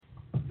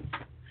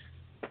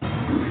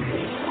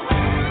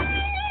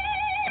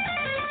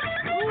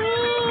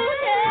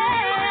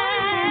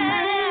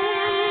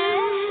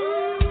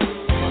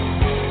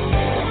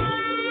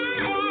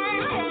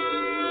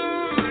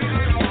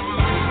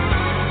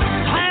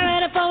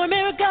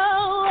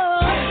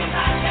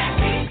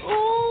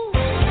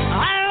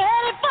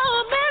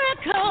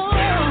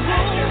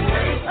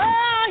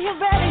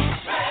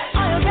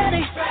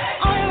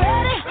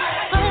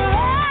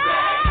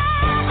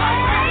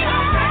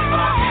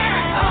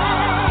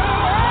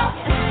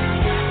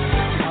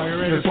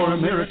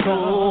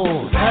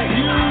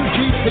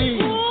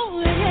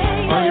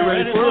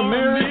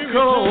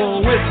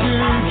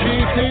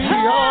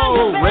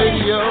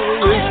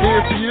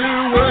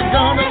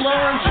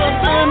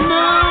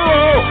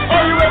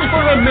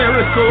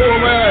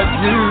miracle at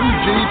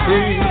UGP.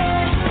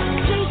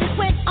 Jesus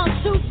went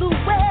onto the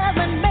well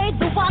and made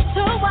the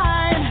water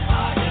wine.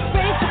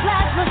 Raised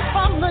Lazarus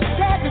from the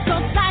dead,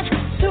 restored sight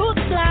to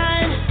the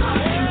blind.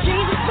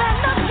 Jesus said,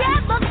 "Look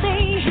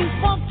Galilee." He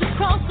walked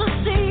across the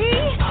sea.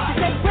 He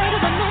said, "Greater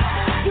than this,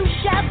 you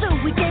shall do."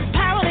 We gave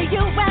power to you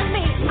and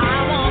me.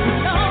 I want to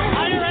know.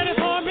 Are you ready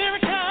for a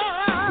miracle?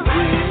 I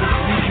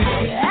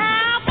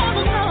want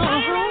to know.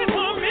 Are you ready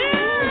for a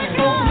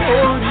miracle?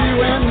 For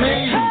you and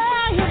me.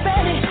 Are you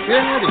ready?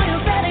 Ready. Are you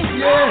ready?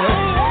 Yeah.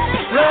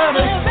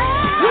 Ready.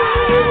 Woo.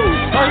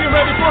 Are you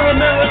ready for a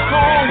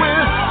miracle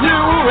with you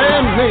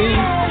and me?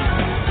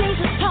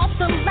 Jesus taught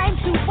the lame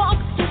to walk,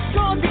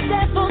 destroyed the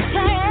devil's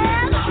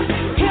plan.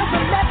 Healed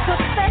the leper,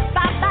 fed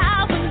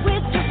 5,000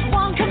 with just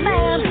one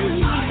command.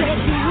 He said,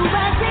 "You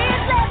and me,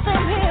 let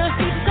them hear."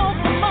 He told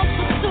the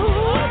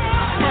multitude,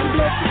 "And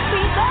blessed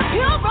be the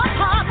pure of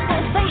heart,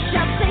 for they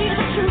shall see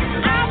the truth."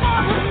 I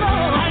want to know.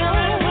 Are you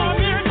ready for a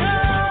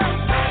miracle?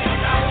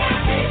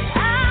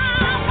 I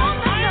want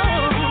to know.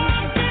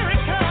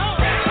 Miracle.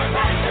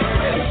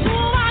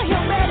 Are you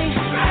ready?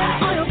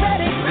 Are you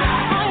ready?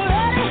 Are you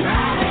ready?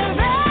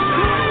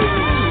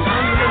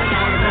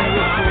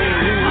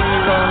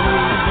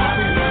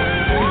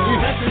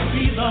 Blessed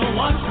be the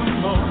ones who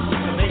know,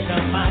 for they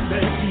shall find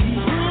their peace.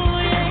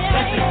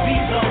 Blessed be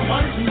the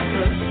ones who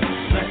search,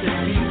 blessed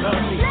be the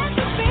meek.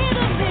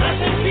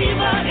 Blessed be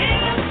the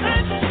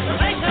innocent, for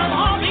they shall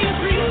all be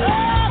free.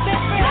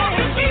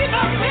 Blessed be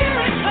the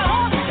miracle,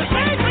 the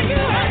made for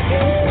you and me.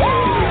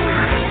 Are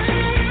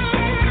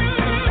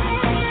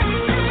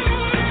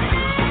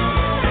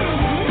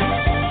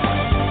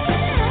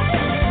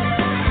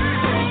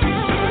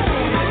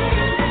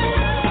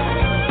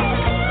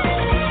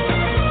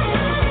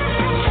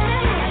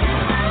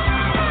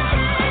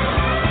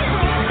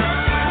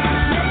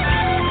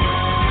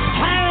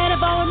you ready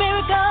for a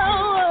miracle?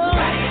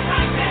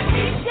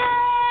 Yeah.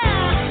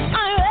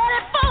 Are you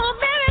ready for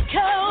a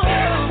miracle?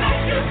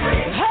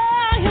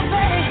 Are you ready? Are you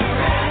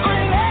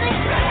ready? Are you ready?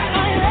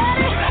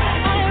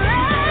 Are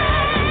you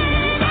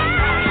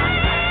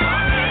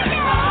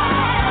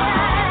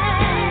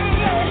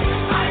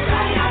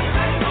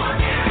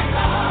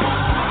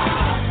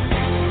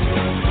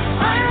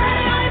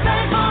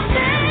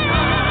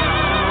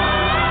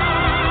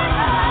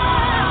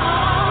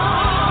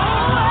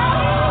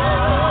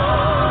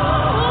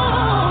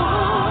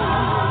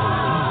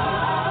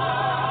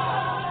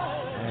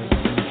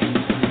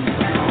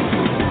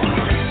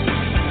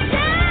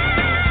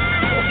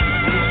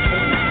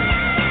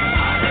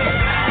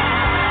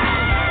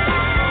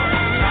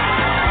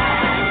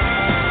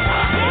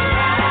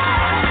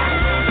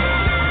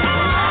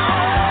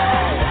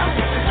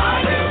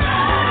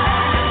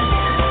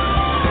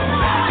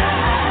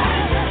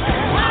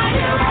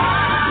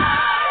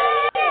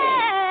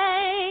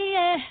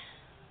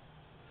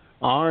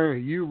Are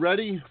you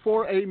ready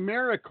for a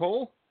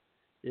miracle?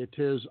 It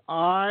is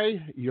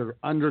I, your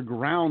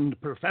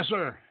underground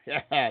professor.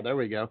 Yeah, there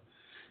we go.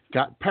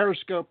 Got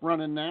Periscope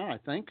running now, I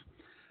think.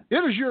 It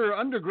is your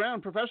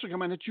underground professor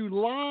coming at you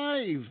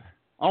live,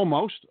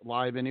 almost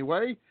live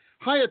anyway,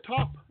 high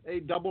atop a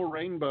double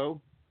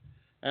rainbow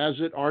as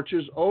it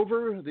arches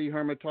over the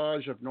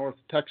Hermitage of North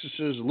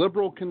Texas's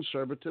liberal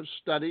conservative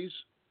studies.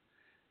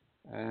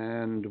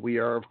 And we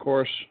are, of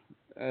course,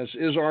 as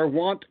is our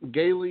wont,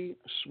 gaily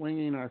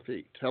swinging our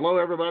feet. Hello,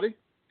 everybody.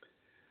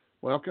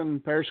 Welcome,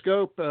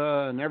 Periscope,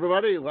 and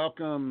everybody.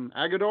 Welcome,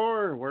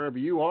 Agador, wherever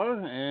you are.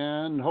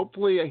 And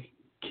hopefully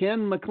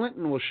Ken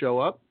McClinton will show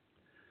up.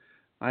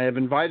 I have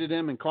invited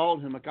him and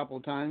called him a couple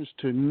of times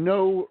to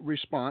no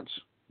response.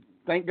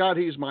 Thank God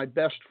he's my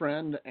best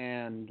friend,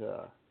 and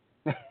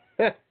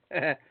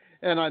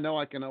and I know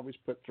I can always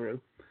put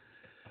through.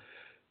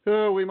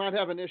 We might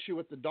have an issue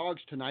with the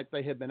dogs tonight.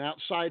 They have been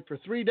outside for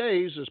 3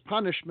 days as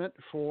punishment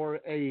for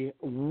a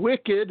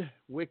wicked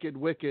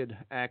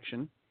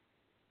action.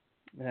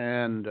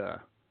 And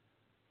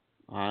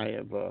I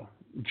have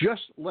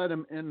just let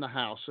them in the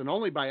house, and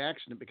only by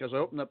accident, because I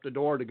opened up the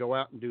door to go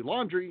out and do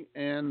laundry,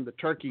 and the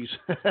turkeys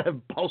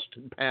have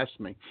busted past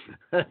me.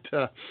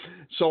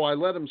 So I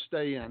let them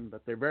stay in,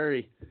 but they're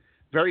very,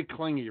 very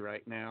clingy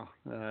right now.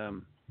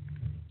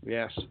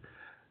 Yes.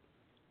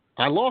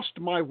 I lost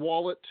my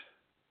wallet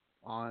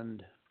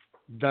on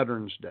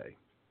Veterans Day.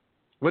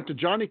 Went to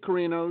Johnny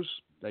Carino's.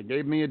 They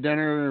gave me a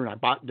dinner. I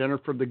bought dinner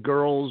for the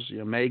girls,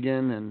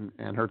 Megan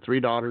and her 3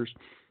 daughters.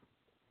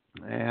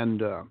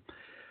 And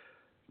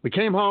we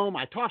came home.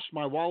 I tossed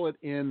my wallet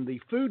in the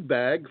food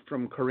bag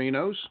from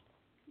Carino's.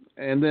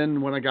 And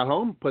then when I got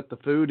home, put the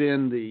food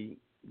in the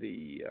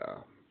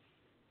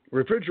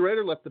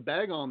refrigerator, left the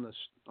bag on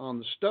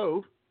the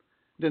stove.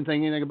 Didn't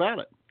think anything about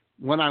it.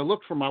 When I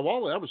looked for my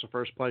wallet, that was the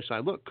first place I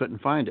looked.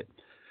 Couldn't find it.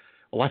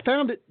 Well, I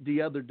found it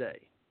the other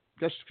day,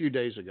 just a few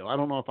days ago. I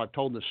don't know if I've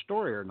told this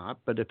story or not,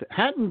 but if it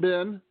hadn't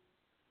been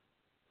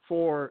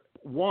for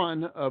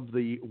one of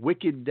the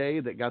wicked day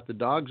that got the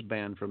dogs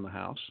banned from the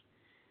house,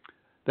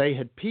 they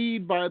had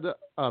peed by the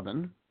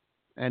oven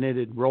and it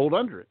had rolled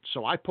under it.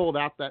 So I pulled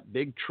out that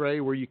big tray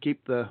where you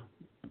keep the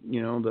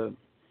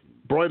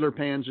broiler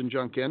pans and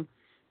junk in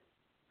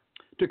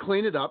to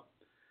clean it up.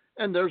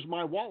 And there's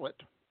my wallet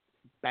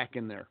back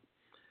in there.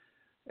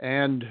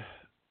 And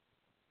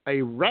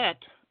a rat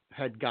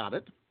had got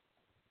it,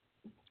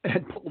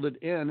 had pulled it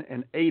in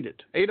and ate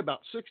it. Ate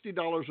about $60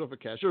 worth of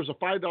cash. There was a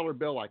 $5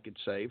 bill I could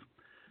save.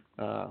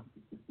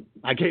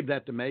 I gave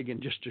that to Megan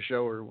just to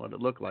show her what it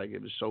looked like.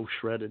 It was so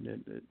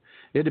shredded.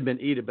 It had been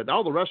eaten, but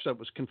all the rest of it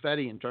was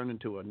confetti and turned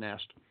into a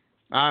nest.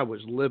 I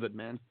was livid,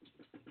 man.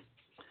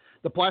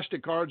 The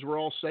plastic cards were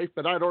all safe,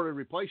 but I'd already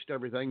replaced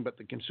everything but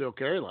the concealed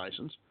carry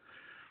license.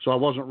 So I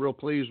wasn't real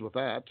pleased with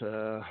that.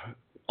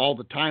 All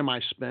the time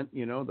I spent,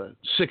 the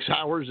 6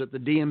 hours at the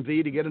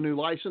DMV to get a new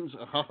license.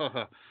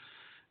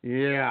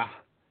 Yeah.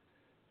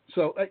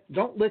 So hey,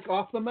 don't lick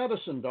off the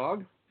medicine,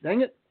 dog.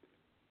 Dang it.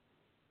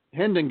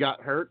 Hendon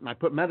got hurt, and I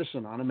put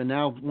medicine on him, and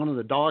now one of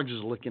the dogs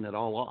is licking it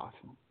all off.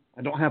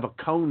 I don't have a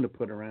cone to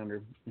put around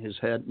his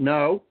head.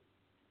 No.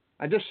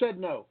 I just said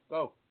no.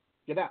 Go.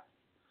 Get out.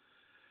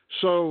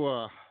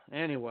 So,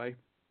 anyway,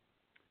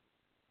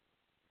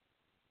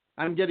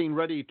 I'm getting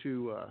ready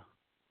to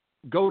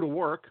go to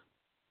work.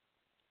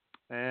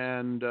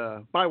 And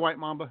bye, White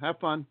Mamba. Have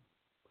fun.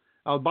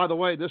 Oh, by the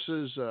way, this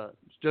is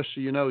just so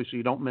you know, so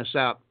you don't miss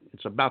out.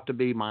 It's about to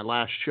be my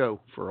last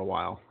show for a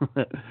while.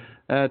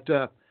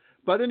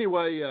 But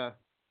anyway,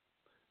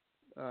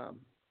 I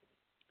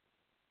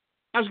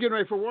was getting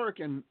ready for work,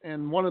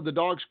 and one of the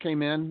dogs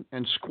came in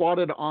and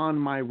squatted on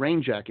my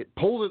rain jacket,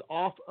 pulled it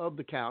off of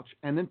the couch,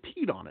 and then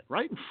peed on it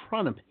right in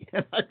front of me.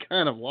 And I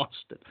kind of lost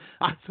it.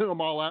 I threw them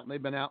all out, and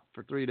they've been out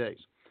for 3 days.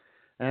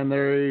 And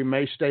they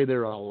may stay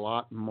there a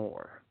lot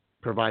more,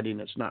 providing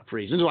it's not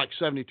freezing. It's like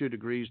 72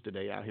 degrees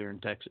today out here in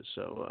Texas.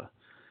 So,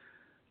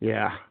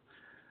 yeah.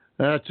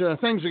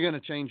 Things are going to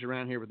change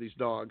around here with these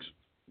dogs.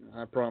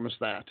 I promise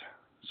that.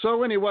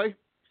 So anyway,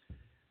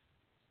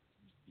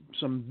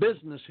 some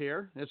business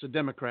here. It's a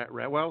Democrat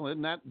rat. Well,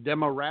 isn't that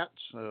Demo rat?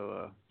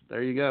 So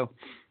there you go.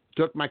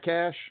 Took my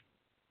cash,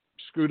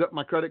 screwed up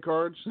my credit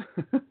cards.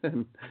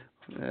 And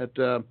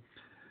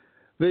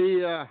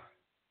the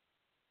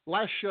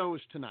last show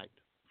is tonight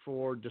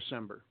for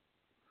December.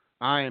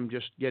 I am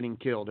just getting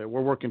killed.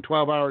 We're working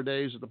 12-hour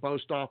days at the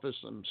post office,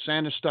 and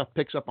Santa stuff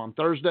picks up on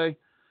Thursday.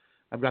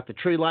 I've got the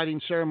tree lighting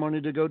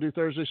ceremony to go do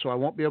Thursday, so I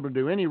won't be able to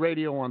do any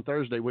radio on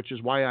Thursday, which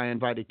is why I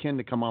invited Ken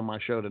to come on my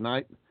show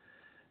tonight.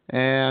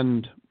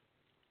 And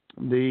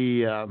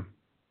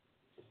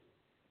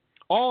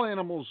all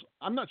animals,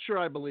 I'm not sure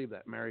I believe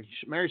that, Mary.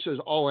 Mary says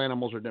all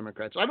animals are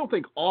Democrats. I don't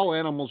think all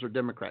animals are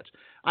Democrats.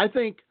 I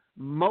think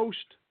most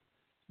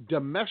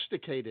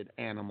domesticated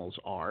animals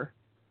are,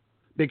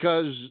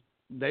 because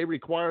they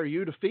require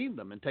you to feed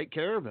them and take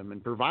care of them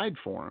and provide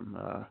for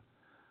them.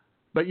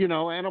 But,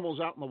 animals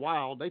out in the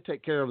wild, they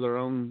take care of their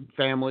own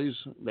families.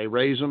 They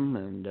raise them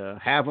and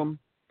have them.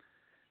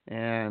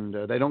 And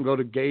they don't go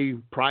to gay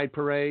pride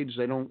parades.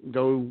 They don't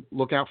go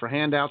look out for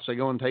handouts. They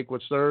go and take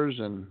what's theirs,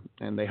 and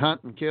they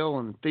hunt and kill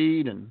and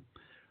feed and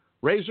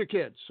raise their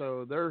kids.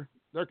 So they're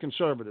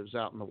conservatives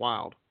out in the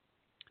wild.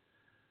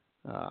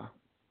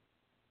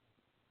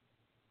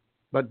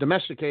 But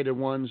domesticated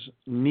ones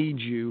need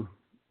you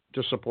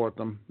to support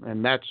them,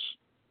 and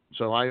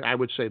so I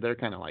would say they're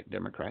kind of like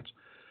Democrats.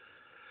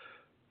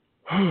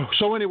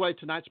 So anyway,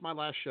 tonight's my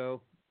last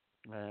show,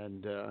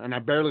 and I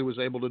barely was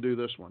able to do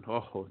this one.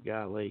 Oh,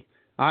 golly.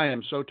 I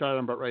am so tired,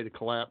 I'm about ready to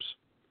collapse.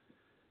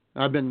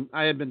 I have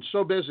been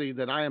so busy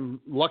that I am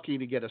lucky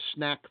to get a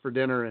snack for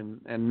dinner,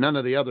 and none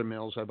of the other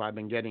meals have I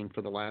been getting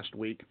for the last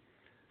week.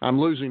 I'm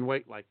losing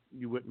weight like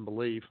you wouldn't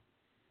believe.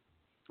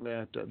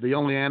 That the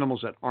only animals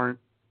that aren't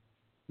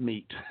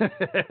meat.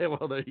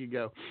 Well, there you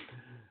go.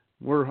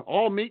 We're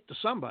all meat to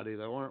somebody,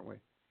 though, aren't we?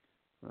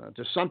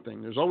 To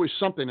something. There's always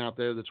something out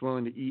there that's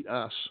willing to eat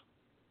us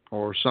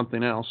or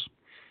something else.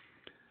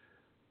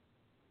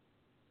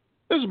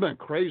 This has been a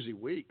crazy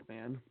week,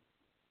 man.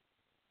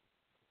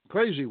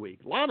 Crazy week.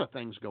 A lot of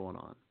things going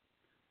on.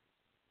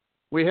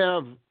 We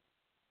have,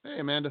 hey,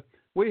 Amanda,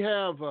 we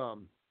have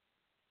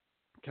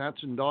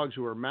cats and dogs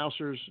who are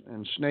mousers,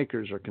 and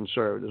snakers are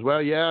conservatives.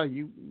 Well, yeah,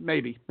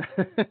 maybe.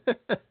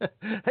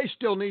 They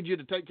still need you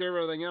to take care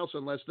of everything else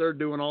unless they're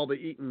doing all the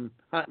eating,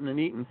 hunting, and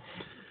eating.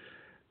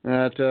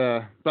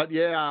 But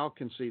yeah, I'll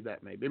concede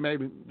that maybe.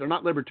 Maybe they're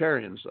not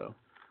libertarians though.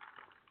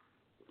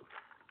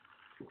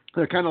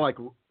 They're kind of like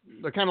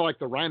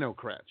the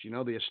rhinocrats,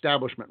 the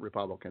establishment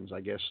Republicans,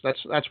 I guess.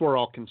 That's where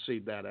I'll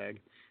concede that,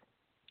 Ag.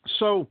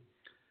 So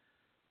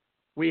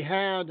we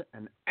had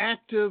an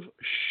active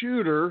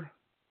shooter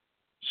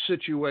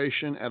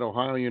situation at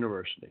Ohio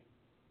University.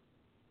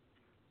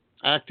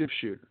 Active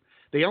shooter.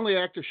 The only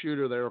active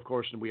shooter there, of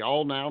course, and we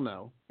all now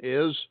know,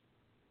 is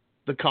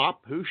the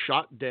cop who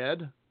shot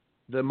dead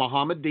the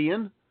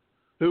Mohammedan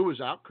who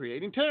was out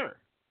creating terror.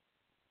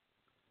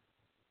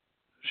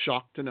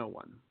 Shock to no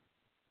one.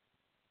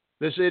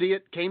 This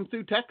idiot came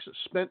through Texas,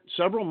 spent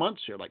several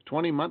months here, like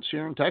 20 months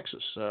here in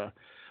Texas,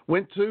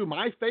 went through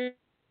my favorite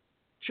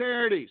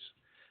charities.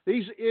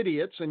 These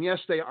idiots, and yes,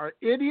 they are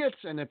idiots,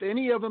 and if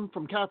any of them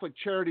from Catholic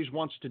Charities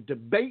wants to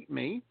debate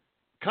me,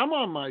 come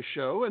on my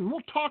show and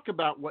we'll talk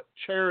about what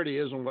charity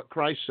is and what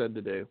Christ said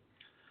to do.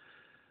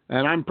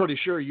 And I'm pretty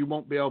sure you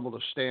won't be able to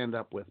stand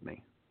up with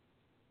me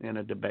in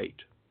a debate.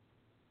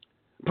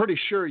 I'm pretty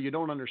sure you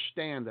don't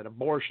understand that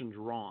abortion's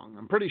wrong.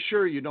 I'm pretty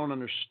sure you don't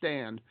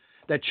understand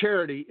that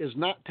charity is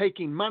not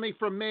taking money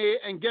from me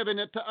and giving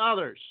it to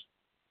others.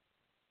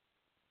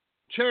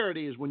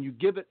 Charity is when you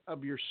give it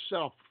of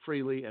yourself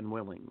freely and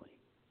willingly.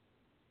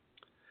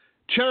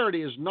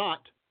 Charity is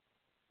not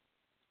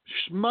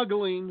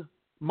smuggling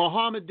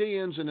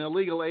Mohammedans and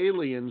illegal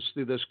aliens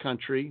through this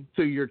country,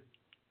 through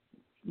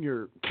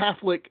your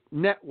Catholic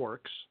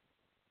networks,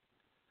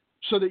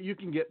 so that you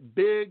can get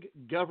big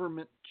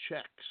government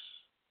checks.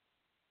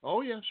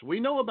 Oh, yes,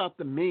 we know about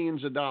the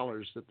millions of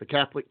dollars that the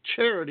Catholic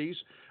charities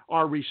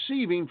are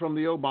receiving from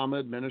the Obama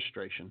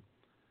administration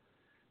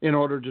in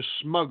order to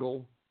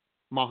smuggle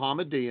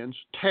Mohammedans,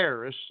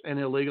 terrorists, and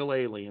illegal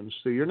aliens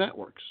through your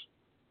networks.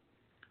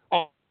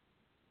 Oh,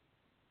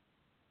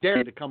 dare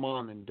you to come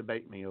on and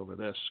debate me over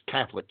this,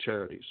 Catholic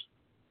charities.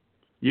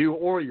 You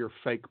or your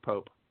fake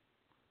pope.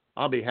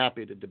 I'll be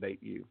happy to debate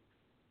you.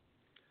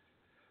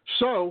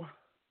 So,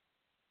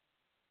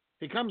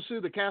 he comes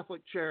through the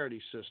Catholic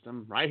charity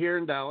system right here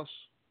in Dallas.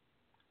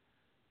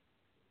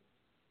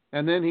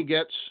 And then he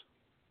gets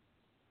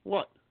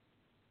what?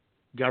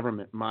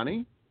 Government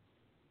money,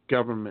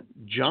 government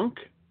junk,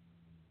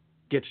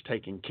 gets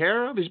taken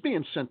care of. He's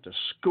being sent to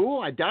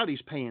school. I doubt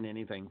he's paying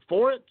anything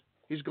for it.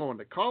 He's going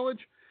to college.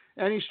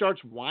 And he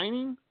starts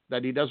whining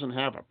that he doesn't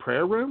have a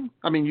prayer room.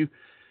 I mean,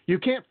 you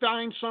can't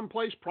find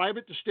someplace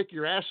private to stick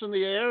your ass in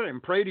the air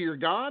and pray to your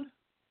God?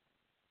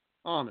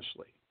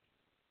 Honestly.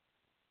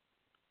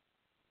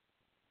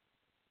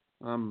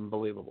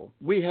 Unbelievable.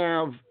 We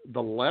have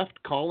the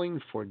left calling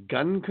for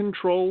gun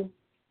control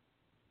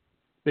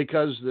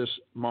because this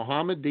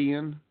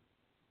Mohammedan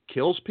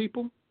kills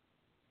people.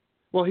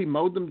 Well, he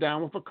mowed them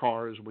down with a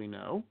car, as we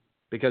know,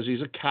 because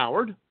he's a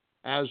coward,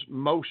 as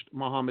most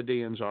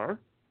Mohammedans are.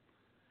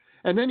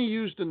 And then he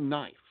used a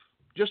knife,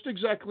 just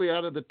exactly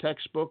out of the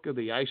textbook of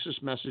the ISIS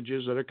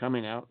messages that are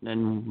coming out.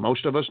 And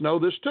most of us know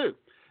this too,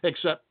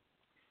 except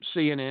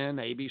CNN,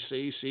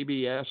 ABC,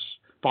 CBS,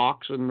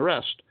 Fox, and the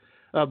rest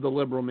of the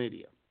liberal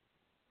media.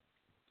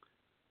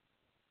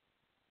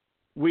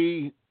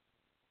 We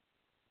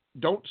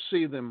don't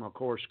see them, of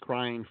course,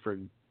 crying for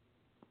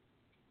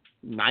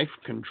knife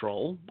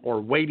control or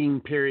waiting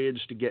periods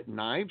to get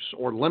knives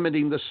or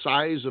limiting the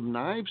size of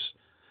knives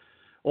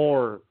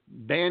or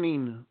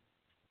banning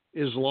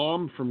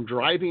Islam from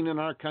driving in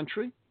our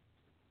country.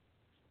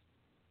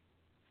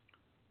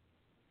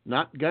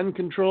 Not gun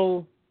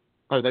control.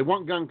 Or they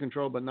want gun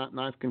control, but not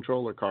knife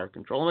control or car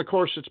control. And, of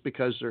course, it's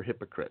because they're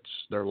hypocrites.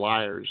 They're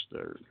liars.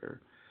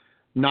 They're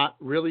not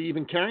really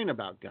even caring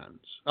about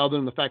guns, other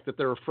than the fact that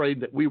they're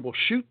afraid that we will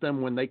shoot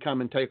them when they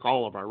come and take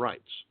all of our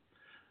rights.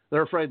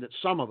 They're afraid that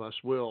some of us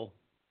will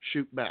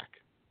shoot back,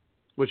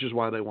 which is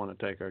why they want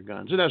to take our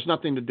guns. It has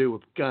nothing to do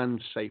with gun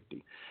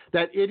safety.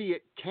 That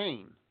idiot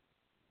Kane,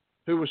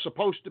 who was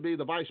supposed to be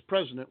the vice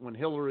president when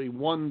Hillary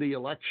won the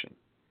election,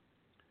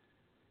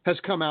 has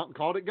come out and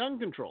called it gun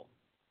control.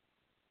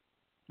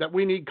 That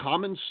we need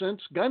common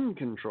sense gun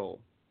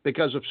control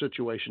because of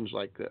situations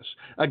like this.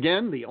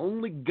 Again, the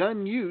only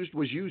gun used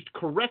was used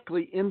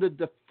correctly in the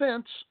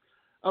defense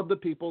of the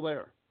people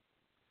there.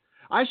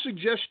 I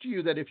suggest to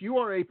you that if you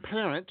are a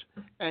parent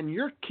and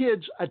your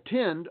kids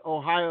attend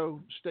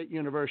Ohio State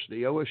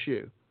University,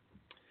 OSU,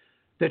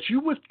 that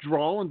you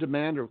withdraw and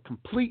demand a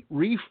complete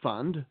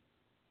refund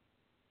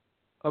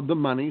of the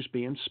monies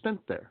being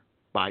spent there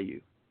by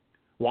you.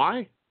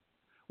 Why?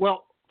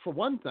 Well, for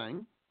one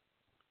thing,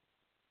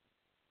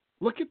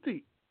 look at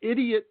the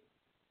idiot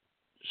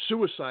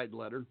suicide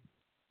letter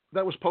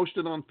that was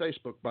posted on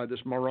Facebook by this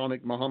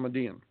moronic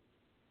Mohammedan.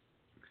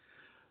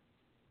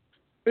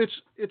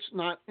 It's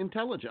not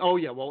intelligent. Oh,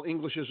 yeah, well,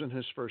 English isn't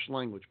his first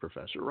language,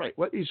 Professor. Right.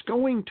 Well, he's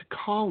going to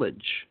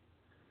college.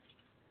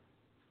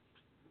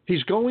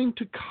 He's going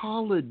to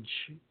college.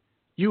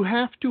 You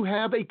have to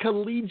have a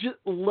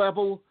collegiate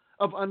level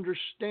of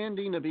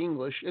understanding of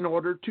English in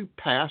order to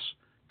pass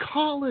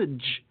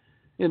college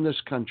in this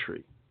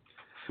country.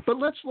 But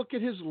let's look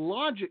at his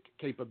logic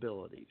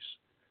capabilities.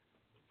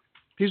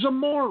 He's a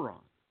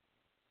moron.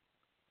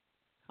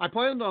 I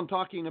planned on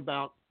talking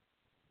about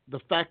the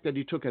fact that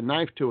he took a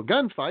knife to a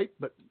gunfight,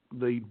 but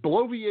the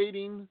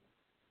bloviating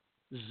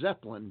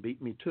Zeppelin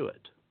beat me to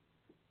it.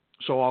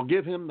 So I'll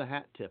give him the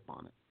hat tip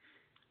on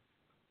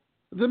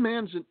it. The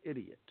man's an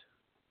idiot.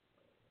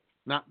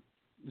 Not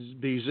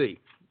BZ,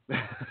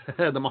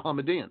 the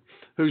Mohammedan,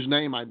 whose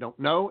name I don't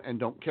know and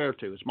don't care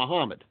to. It's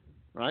Muhammad,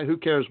 right? Who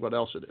cares what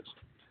else it is?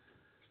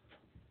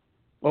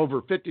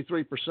 Over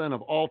 53%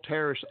 of all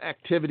terrorist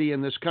activity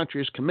in this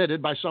country is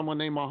committed by someone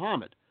named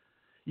Muhammad.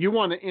 You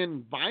want to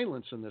end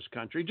violence in this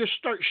country, just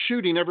start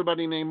shooting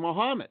everybody named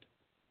Muhammad.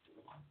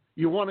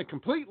 You want to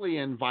completely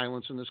end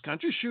violence in this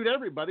country, shoot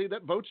everybody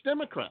that votes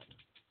Democrat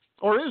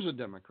or is a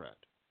Democrat.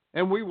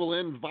 And we will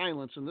end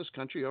violence in this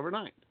country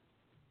overnight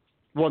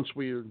once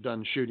we are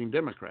done shooting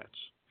Democrats.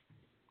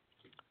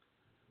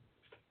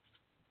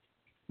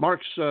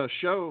 Mark's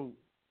show,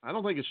 I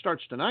don't think it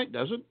starts tonight,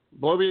 does it?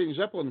 Bloviating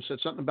Zeppelin said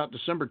something about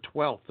December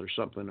 12th or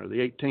something, or the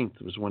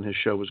 18th was when his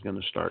show was going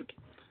to start.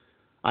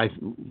 I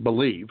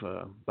believe,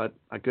 but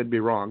I could be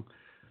wrong.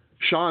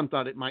 Sean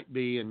thought it might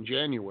be in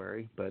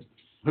January, but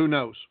who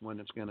knows when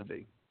it's going to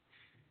be.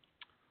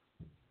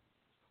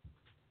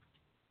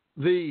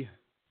 The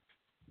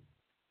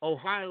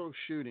Ohio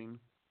shooting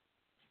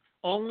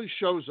only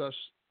shows us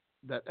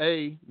that,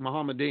 A,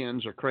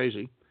 Mohammedans are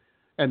crazy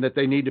and that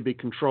they need to be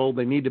controlled.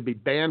 They need to be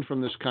banned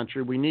from this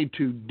country. We need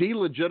to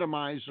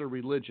delegitimize their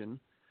religion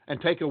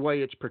and take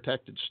away its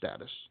protected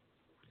status.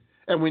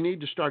 And we need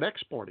to start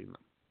exporting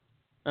them.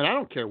 And I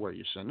don't care where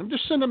you send them.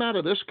 Just send them out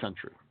of this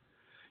country.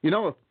 You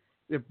know,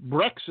 if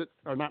Brexit,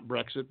 or not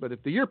Brexit, but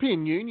if the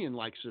European Union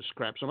likes this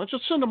crap so much,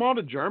 let's send them all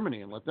to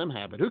Germany and let them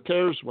have it. Who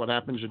cares what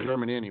happens to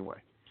Germany anyway?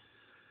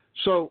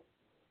 So,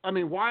 I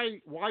mean,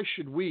 why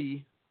should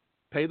we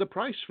pay the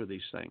price for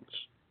these things?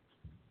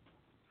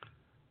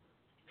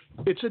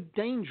 It's a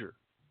danger.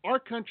 Our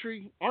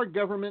country, our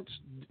government's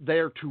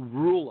there to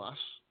rule us.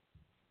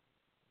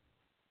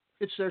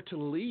 It's there to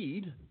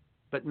lead,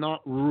 but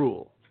not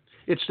rule.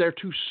 It's there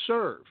to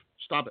serve.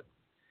 Stop it.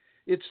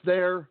 It's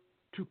there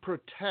to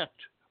protect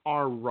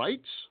our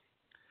rights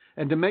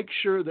and to make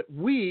sure that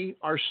we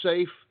are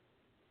safe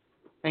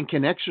and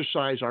can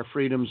exercise our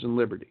freedoms and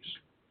liberties.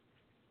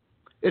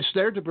 It's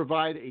there to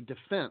provide a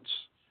defense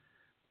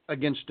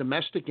against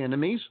domestic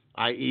enemies,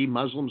 i.e.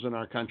 Muslims in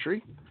our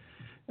country.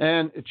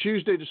 And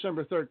Tuesday,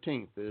 December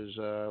 13th is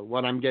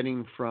what I'm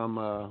getting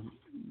from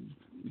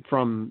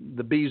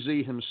the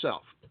BZ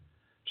himself.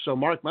 So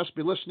Mark must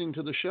be listening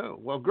to the show.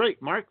 Well,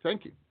 great, Mark.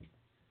 Thank you.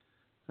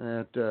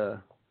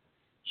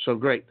 So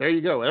great. There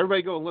you go.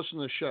 Everybody go and listen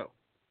to the show.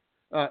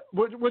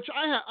 Which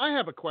I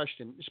have a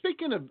question.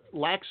 Speaking of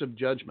lacks of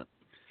judgment,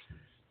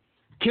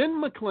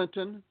 Ken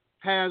McClinton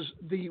has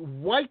the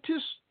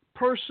whitest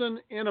person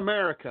in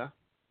America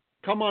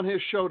come on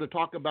his show to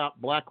talk about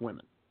black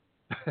women.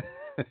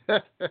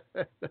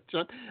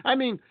 I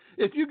mean,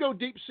 if you go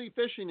deep sea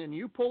fishing and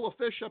you pull a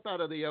fish up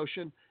out of the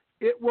ocean,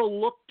 it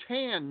will look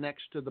tan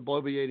next to the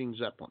bloviating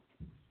Zeppelin.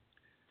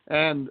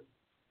 And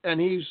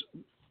he's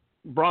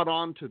brought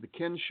on to the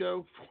Ken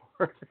show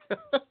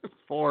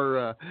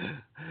for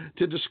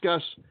to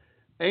discuss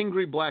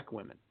angry black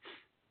women.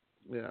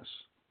 Yes.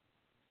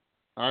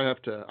 I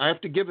have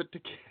to give it to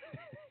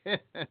Ken.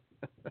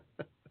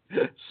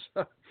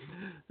 So,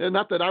 and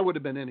not that I would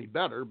have been any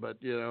better, but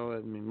you know, I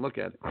mean, look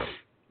at it.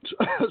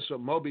 So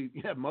Moby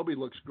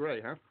looks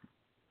great, huh?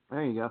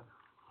 There you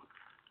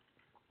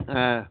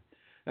go.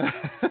 As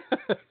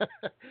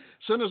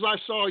soon as I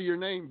saw your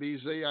name,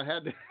 BZ, I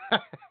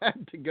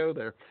had to go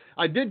there.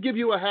 I did give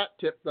you a hat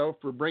tip though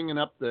for bringing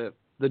up the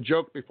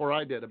joke before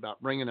I did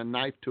about bringing a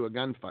knife to a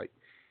gunfight.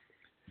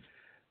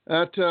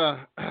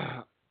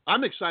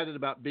 I'm excited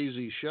about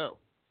BZ's show.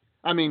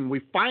 I mean, we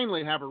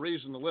finally have a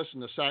reason to listen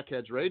to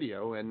Sackheads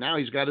Radio, and now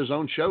he's got his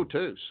own show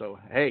too. So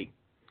hey,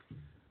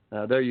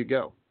 there you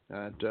go.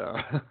 I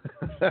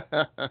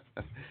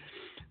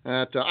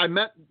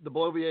met the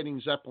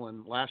bloviating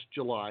Zeppelin last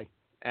July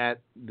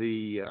at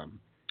the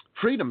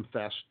Freedom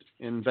Fest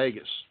in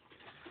Vegas.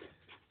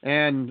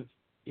 And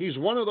he's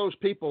one of those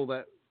people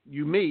that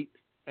you meet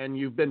and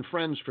you've been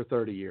friends for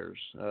 30 years.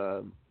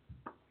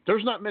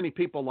 There's not many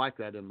people like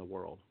that in the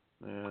world.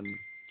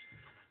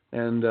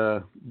 And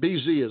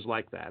BZ is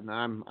like that. And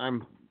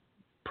I'm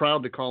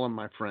proud to call him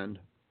my friend.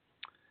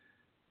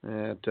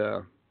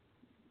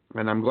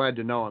 And I'm glad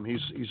to know him.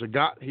 He's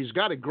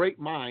got a great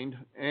mind,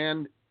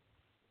 and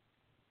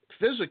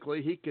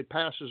physically he could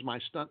pass as my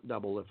stunt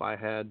double if I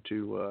had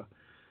to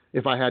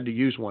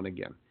use one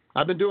again.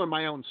 I've been doing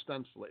my own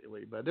stunts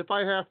lately, but if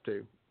I have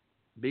to,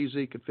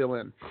 BZ could fill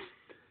in.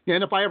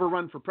 And if I ever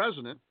run for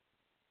president,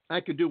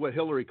 I could do what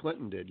Hillary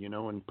Clinton did, you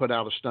know, and put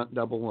out a stunt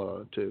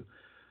double to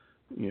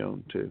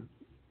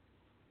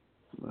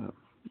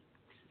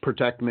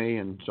protect me,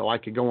 and so I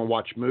could go and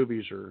watch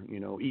movies or,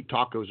 you know, eat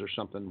tacos or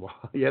something while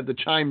you had the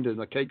chime and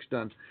the cake's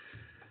done.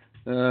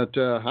 I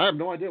have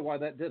no idea why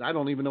that did. I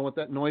don't even know what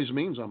that noise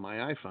means on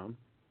my iPhone.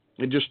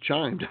 It just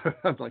chimed.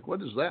 I'm like,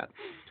 what is that?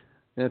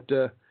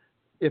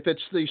 If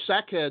it's the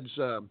Sackheads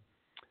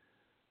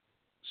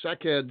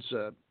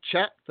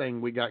chat thing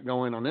we got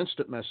going on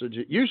Instant Message,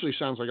 it usually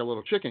sounds like a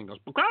little chicken. It goes,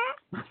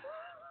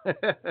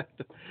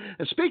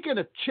 and speaking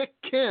of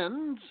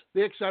chickens,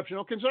 the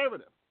exceptional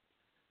conservative.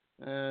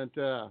 And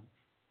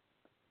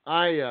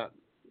I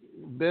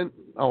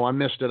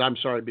missed it. I'm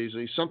sorry,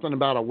 BZ. Something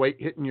about a weight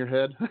hitting your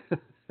head.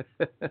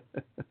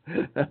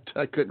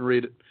 I couldn't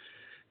read it.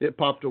 It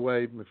popped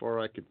away before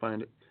I could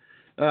find it.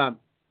 I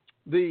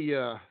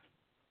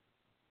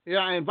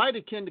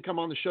invited Ken to come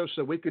on the show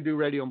so we could do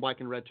Radio in Black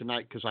and Red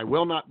tonight because I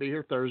will not be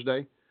here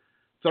Thursday.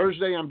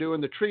 Thursday, I'm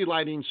doing the tree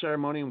lighting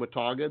ceremony in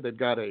Watauga. They've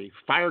got a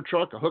fire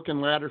truck, a hook and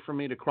ladder for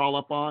me to crawl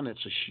up on.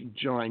 It's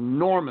a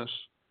ginormous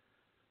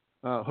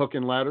hook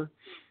and ladder.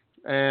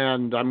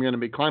 And I'm going to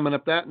be climbing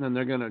up that, and then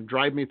they're going to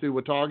drive me through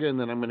Watauga, and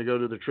then I'm going to go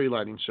to the tree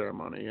lighting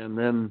ceremony.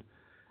 And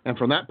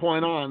from that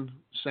point on,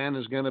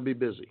 Santa's going to be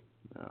busy,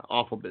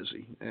 awful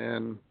busy.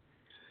 And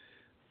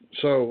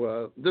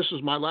So this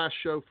is my last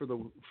show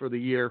for the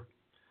year.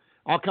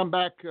 I'll come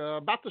back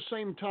about the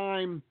same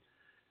time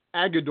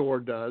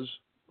Agador does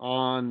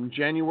on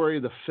January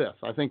the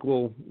 5th. I think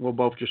we'll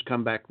both just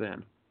come back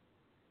then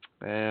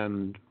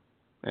and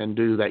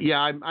do that. Yeah,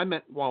 I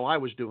meant while I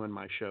was doing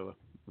my show,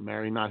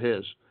 Mary, not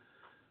his.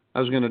 I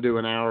was going to do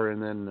an hour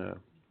and then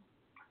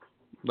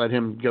let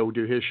him go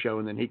do his show,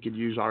 and then he could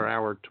use our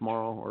hour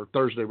tomorrow, or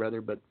Thursday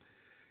rather. But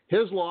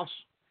his loss.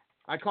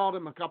 I called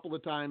him a couple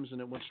of times, and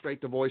it went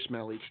straight to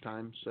voicemail each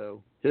time.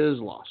 So his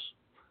loss.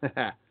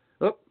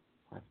 Oh,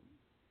 I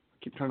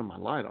keep turning my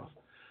light off.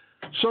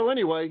 So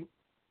anyway,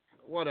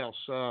 what else?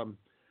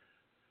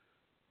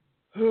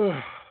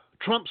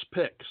 Trump's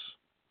picks.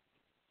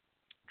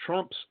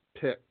 Trump's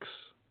picks.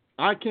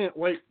 I can't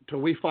wait till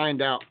we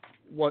find out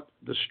what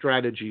the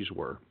strategies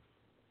were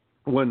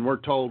when we're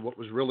told what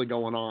was really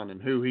going on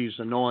and who he's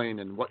annoying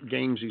and what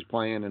games he's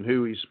playing and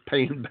who he's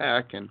paying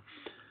back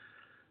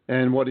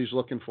and what he's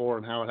looking for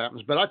and how it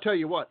happens. But I tell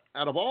you what,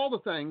 out of all the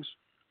things,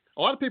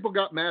 a lot of people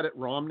got mad at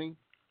Romney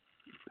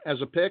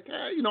as a pick.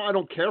 I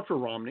don't care for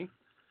Romney.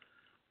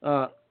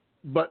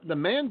 But the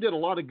man did a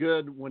lot of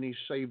good when he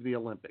saved the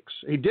Olympics.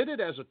 He did it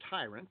as a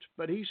tyrant,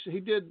 but he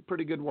did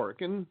pretty good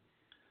work. And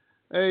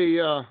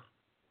a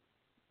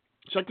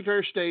Secretary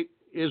of State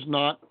is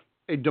not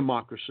a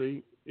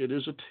democracy. It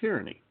is a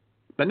tyranny,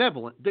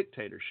 benevolent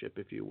dictatorship,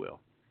 if you will.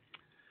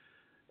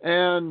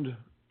 And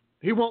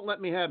he won't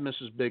let me have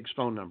Mrs. Big's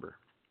phone number.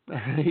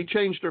 He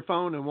changed her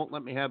phone and won't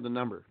let me have the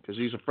number because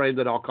he's afraid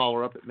that I'll call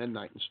her up at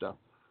midnight and stuff.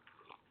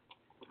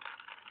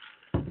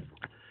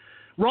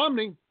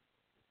 Romney,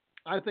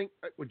 I think,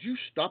 would you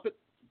stop it?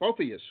 Both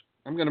of you.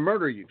 I'm going to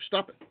murder you.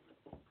 Stop it.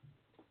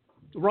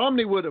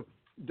 Romney would have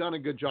done a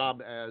good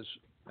job as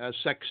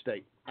Sec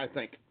State, I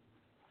think.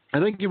 I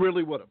think he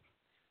really would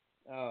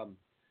have.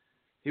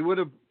 He would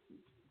have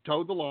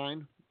towed the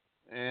line,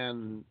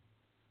 and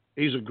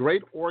he's a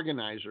great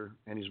organizer,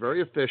 and he's very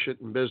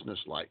efficient and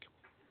businesslike.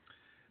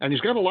 And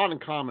he's got a lot in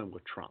common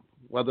with Trump,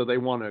 whether they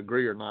want to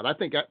agree or not. I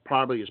think that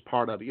probably is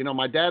part of it.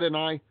 My dad and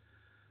I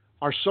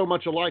are so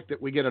much alike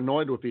that we get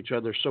annoyed with each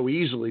other so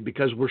easily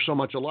because we're so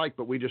much alike,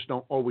 but we just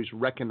don't always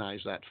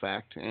recognize that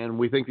fact. And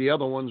we think the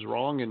other one's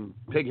wrong and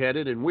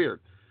pig-headed and weird.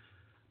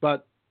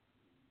 But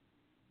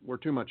we're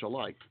too much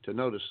alike to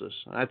notice this.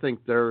 I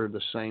think they're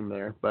the same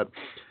there. But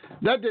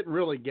that didn't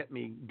really get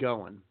me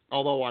going,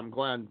 although I'm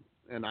glad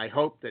and I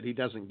hope that he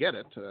doesn't get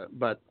it.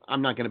 But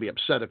I'm not going to be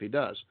upset if he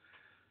does.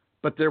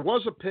 But there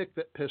was a pick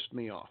that pissed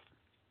me off.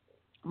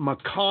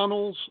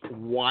 McConnell's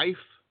wife.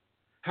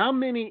 How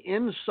many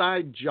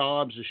inside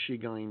jobs is she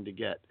going to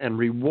get, and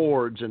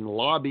rewards and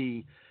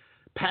lobby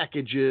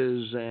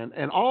packages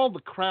and all the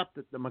crap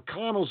that the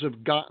McConnells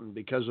have gotten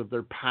because of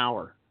their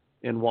power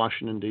in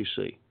Washington,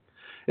 D.C.?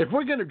 If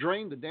we're going to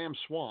drain the damn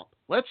swamp,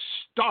 let's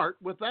start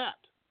with that.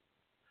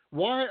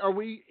 Why are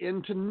we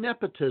into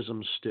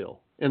nepotism still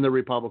in the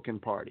Republican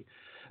Party?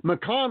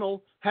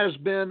 McConnell has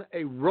been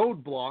a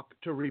roadblock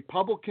to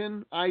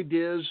Republican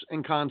ideas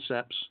and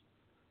concepts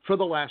for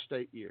the last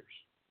 8 years.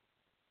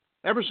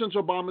 Ever since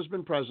Obama's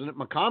been president,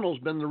 McConnell's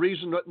been the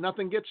reason that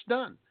nothing gets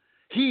done.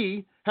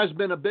 He has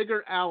been a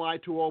bigger ally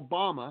to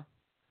Obama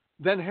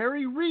than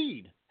Harry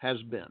Reid has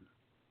been.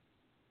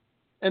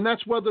 And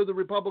that's whether the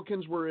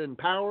Republicans were in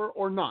power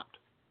or not.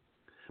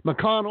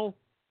 McConnell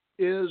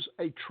is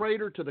a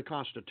traitor to the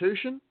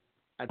Constitution,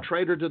 a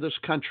traitor to this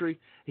country.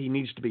 He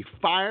needs to be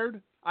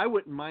fired. I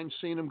wouldn't mind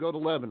seeing him go to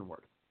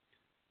Leavenworth.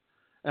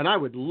 And I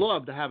would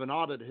love to have an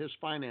audit of his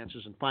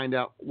finances and find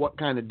out what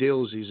kind of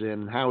deals he's in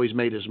and how he's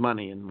made his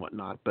money and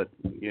whatnot. But,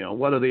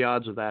 what are the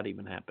odds of that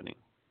even happening?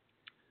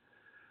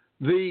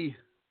 The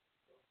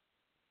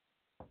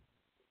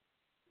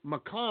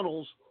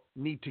McConnells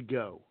need to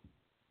go.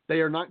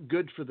 They are not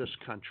good for this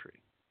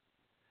country.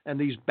 And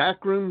these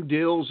backroom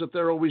deals that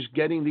they're always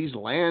getting, these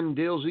land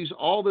deals,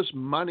 all this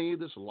money,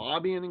 this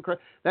lobbying and crap,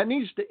 that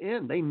needs to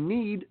end. They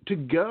need to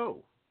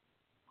go.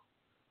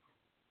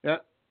 Yeah.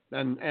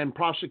 And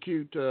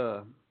prosecute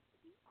the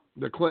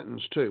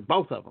Clintons, too.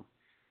 Both of them.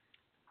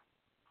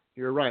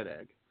 You're right,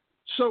 Ag.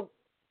 So,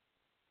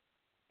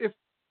 if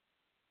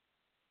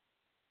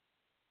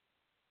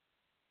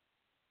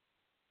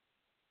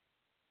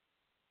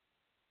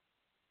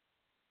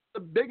the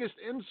biggest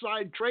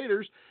inside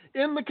traitors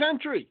in the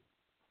country,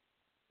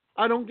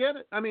 I don't get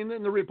it. I mean,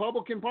 in the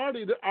Republican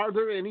Party, are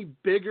there any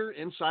bigger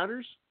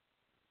insiders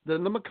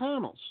than the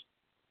McConnells?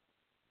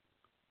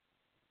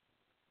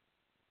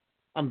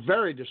 I'm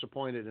very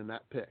disappointed in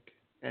that pick,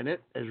 and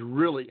it has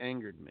really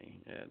angered me.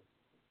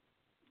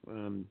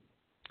 And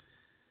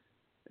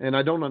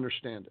I don't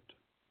understand it.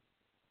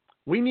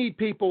 We need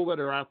people that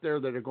are out there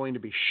that are going to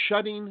be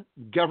shutting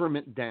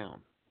government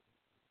down.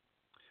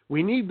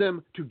 We need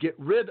them to get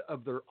rid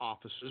of their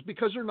offices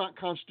because they're not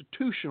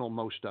constitutional,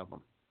 most of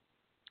them.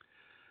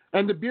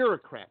 And the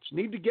bureaucrats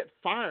need to get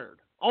fired,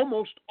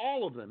 almost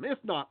all of them, if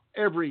not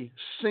every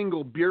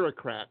single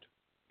bureaucrat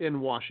in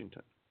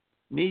Washington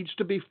needs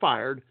to be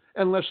fired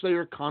unless they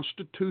are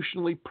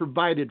constitutionally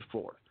provided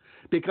for,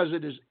 because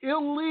it is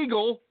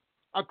illegal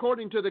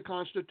according to the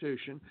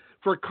Constitution,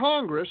 for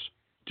Congress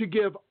to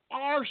give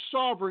our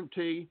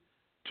sovereignty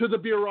to the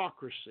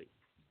bureaucracy.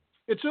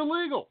 It's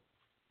illegal.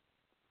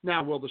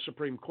 Now, will the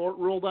Supreme Court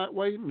rule that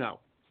way? No.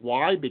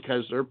 Why?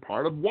 Because they're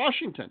part of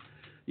Washington.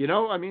 You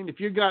know, I mean, if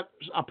you got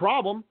a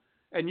problem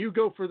and you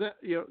go for that,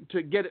 you know,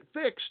 to get it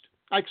fixed,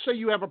 like say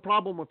you have a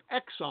problem with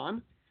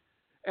Exxon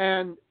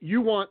and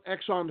you want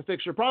Exxon to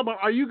fix your problem,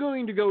 are you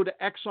going to go to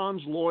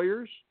Exxon's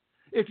lawyers?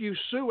 If you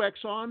sue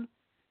Exxon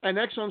and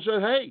Exxon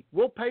says, hey,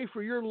 we'll pay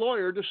for your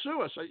lawyer to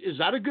sue us, is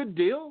that a good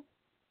deal?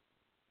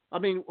 I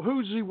mean,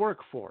 who does he work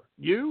for?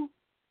 You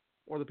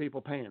or the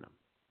people paying him?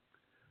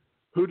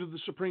 Who did the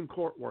Supreme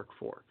Court work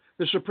for?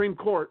 The Supreme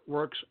Court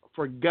works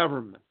for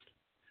government.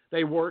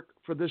 They work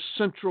for the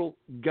central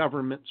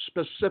government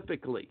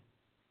specifically.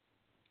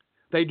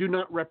 They do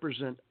not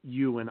represent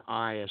you and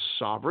I as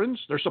sovereigns.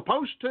 They're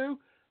supposed to.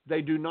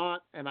 They do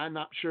not, and I'm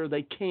not sure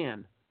they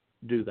can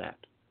do that.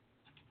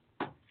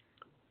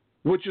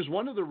 Which is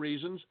one of the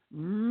reasons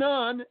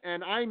none,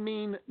 and I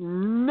mean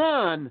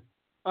none,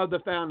 of the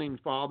Founding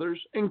Fathers,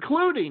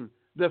 including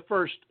the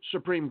first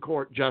Supreme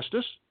Court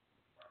Justice,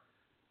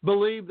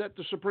 believed that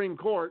the Supreme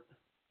Court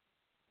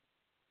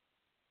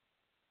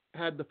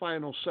had the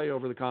final say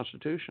over the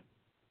Constitution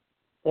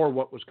or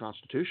what was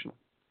constitutional.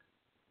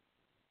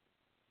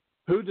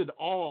 Who did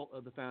all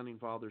of the Founding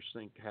Fathers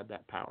think had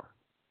that power?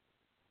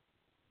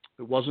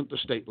 It wasn't the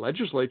state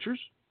legislatures.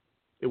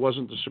 It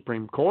wasn't the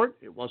Supreme Court.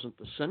 It wasn't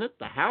the Senate,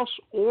 the House,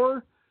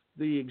 or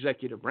the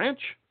executive branch.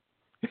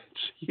 It's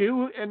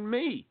you and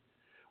me.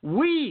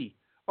 We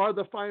are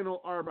the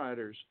final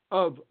arbiters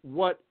of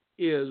what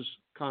is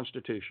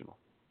constitutional.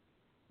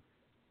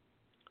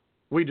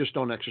 We just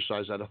don't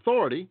exercise that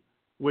authority,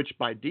 which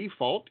by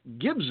default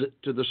gives it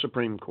to the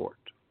Supreme Court.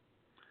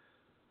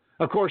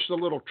 Of course, the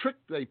little trick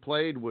they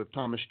played with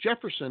Thomas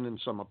Jefferson and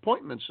some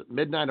appointments,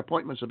 midnight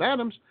appointments of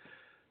Adams,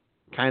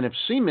 kind of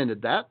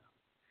cemented that.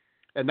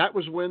 And that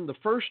was when the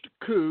first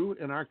coup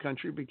in our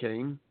country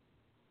became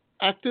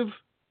active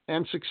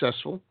and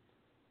successful.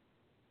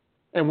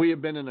 And we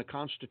have been in a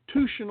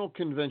constitutional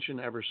convention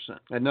ever since.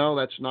 And no,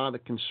 that's not a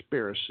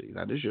conspiracy.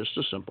 That is just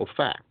a simple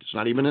fact. It's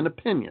not even an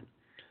opinion.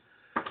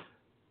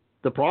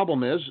 The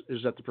problem is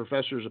that the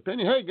professor's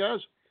opinion, hey guys,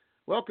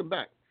 welcome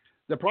back.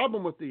 The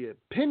problem with the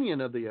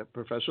opinion of the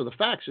professor, the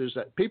facts, is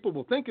that people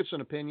will think it's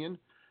an opinion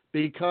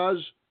because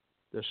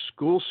the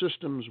school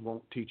systems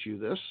won't teach you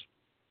this.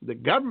 The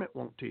government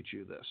won't teach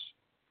you this.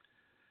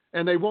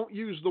 And they won't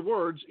use the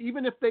words,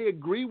 even if they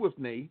agree with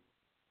me.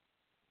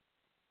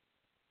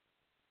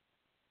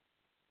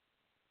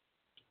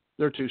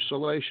 They're too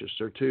salacious.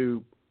 They're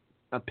too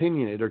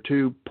opinionated. They're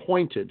too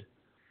pointed.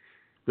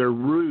 They're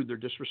rude. They're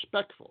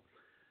disrespectful.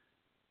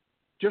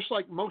 Just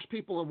like most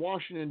people in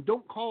Washington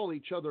don't call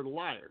each other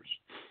liars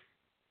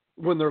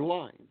when they're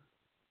lying.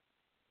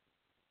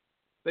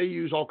 They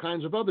use all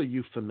kinds of other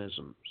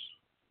euphemisms.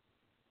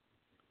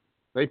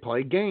 They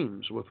play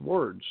games with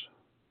words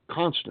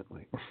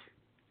constantly.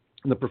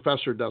 And the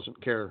professor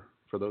doesn't care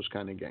for those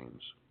kind of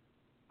games.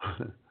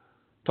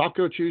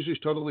 Taco Tuesday's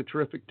Totally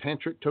Terrific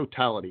Tantric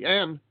Totality.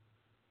 And,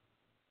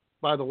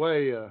 by the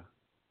way,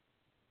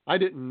 I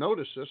didn't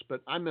notice this,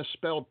 but I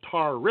misspelled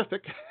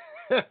Tarriffic.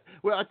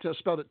 Well, I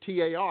spelled it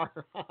T-A-R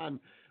on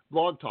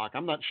Blog Talk.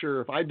 I'm not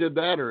sure if I did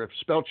that or if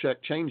spell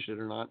check changed it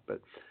or not,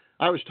 but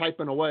I was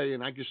typing away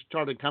and I just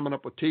started coming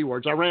up with T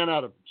words. I ran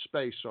out of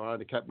space, so I had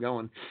to keep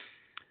going.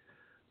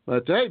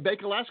 But hey,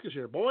 Bake Alaska's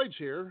here. Boyd's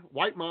here.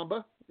 White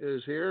Mamba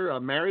is here.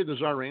 Mary the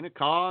Czarina.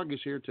 Cog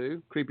is here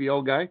too. Creepy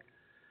old guy.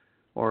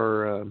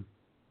 Or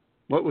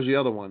what was the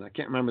other one? I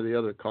can't remember the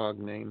other Cog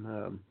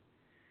name.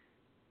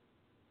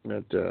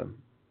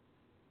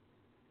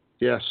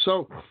 Yeah,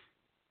 so...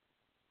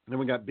 Then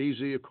we got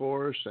BZ, of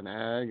course, and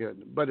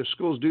Ag. But if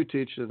schools do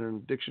teach that their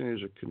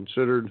dictionaries are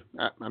considered,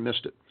 I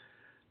missed it.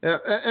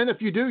 And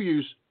if you do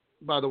use,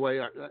 by the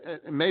way,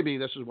 maybe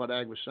this is what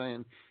Ag was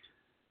saying,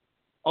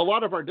 a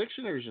lot of our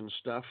dictionaries and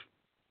stuff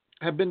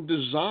have been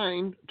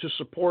designed to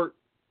support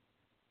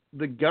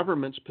the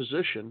government's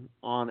position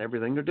on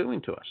everything they're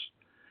doing to us.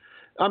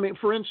 I mean,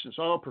 for instance,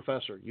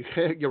 professor,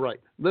 you're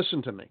right.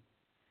 Listen to me.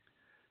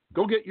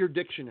 Go get your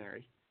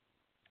dictionary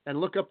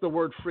and look up the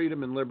word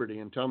freedom and liberty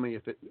and tell me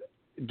if it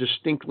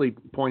distinctly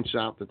points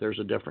out that there's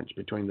a difference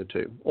between the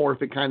two, or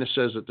if it kind of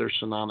says that they're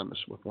synonymous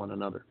with one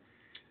another.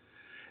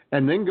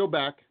 And then go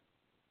back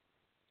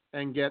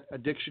and get a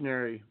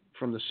dictionary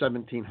from the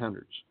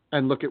 1700s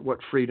and look at what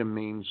freedom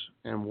means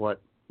and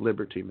what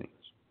liberty means.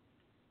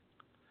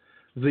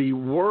 The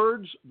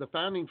words, the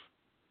founding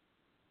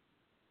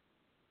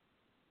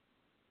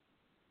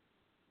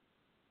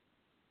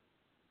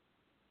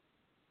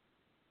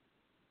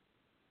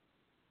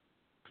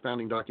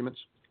documents,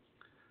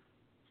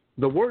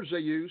 the words they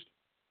used,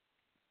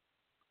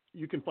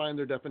 you can find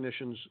their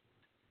definitions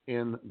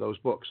in those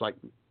books, like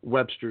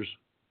Webster's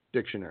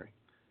Dictionary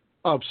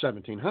of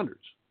 1700s,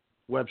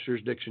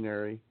 Webster's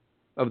Dictionary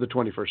of the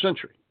 21st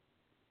century.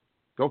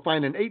 Go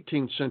find an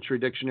 18th century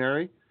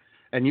dictionary,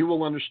 and you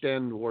will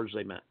understand the words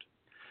they meant.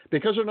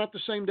 because they're not the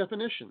same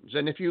definitions.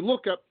 And if you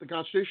look up the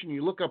Constitution,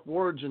 you look up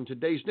words in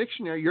today's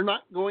dictionary, you're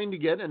not going to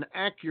get an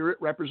accurate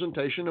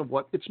representation of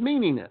what its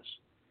meaning is.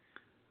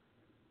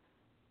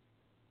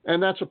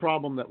 And that's a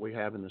problem that we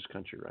have in this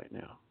country right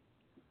now.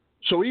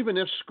 So even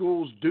if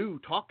schools do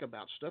talk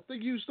about stuff, they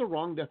use the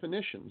wrong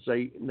definitions.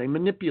 They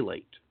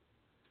manipulate.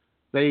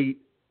 They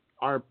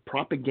are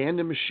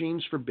propaganda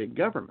machines for big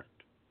government.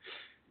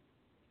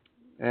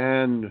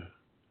 And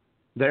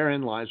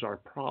therein lies our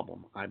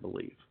problem, I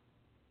believe,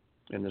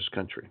 in this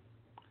country.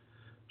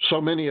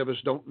 So many of us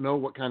don't know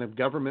what kind of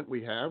government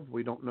we have.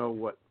 We don't know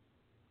what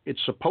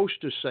it's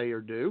supposed to say or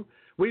do.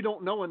 We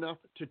don't know enough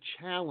to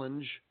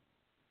challenge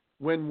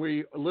when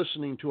we're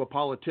listening to a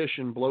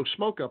politician blow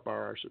smoke up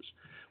our arses.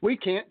 We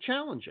can't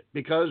challenge it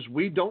because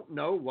we don't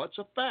know what's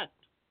a fact.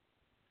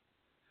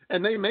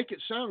 And they make it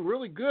sound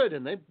really good,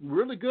 and they're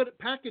really good at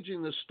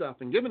packaging this stuff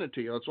and giving it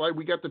to you. That's why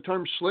we got the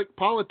term slick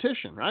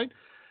politician, right?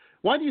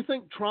 Why do you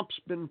think Trump's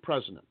been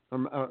president,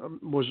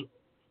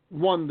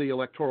 won the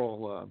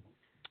electoral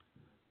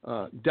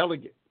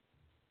delegate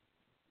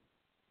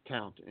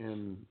count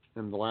in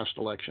the last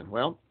election?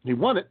 Well, he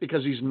won it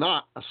because he's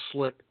not a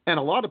slick. And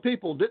a lot of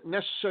people didn't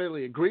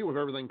necessarily agree with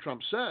everything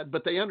Trump said,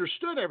 but they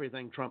understood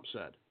everything Trump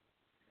said.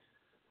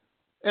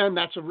 And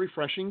that's a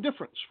refreshing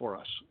difference for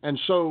us. And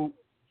so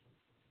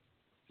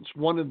it's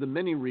one of the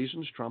many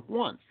reasons Trump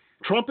won.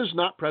 Trump is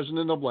not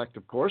president-elect,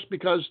 of course,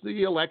 because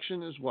the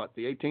election is what,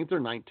 the 18th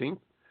or 19th?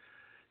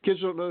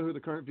 Kids don't know who the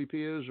current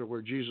VP is or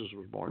where Jesus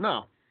was born.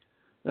 No.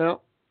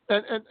 Now,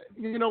 and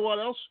you know what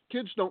else?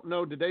 Kids don't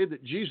know today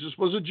that Jesus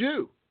was a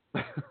Jew.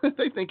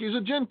 They think he's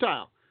a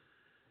Gentile,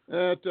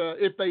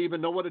 if they even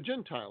know what a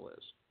Gentile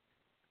is.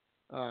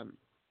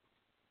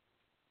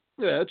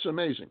 Yeah, it's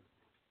amazing.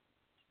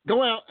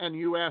 Go out and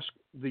you ask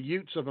the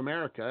Utes of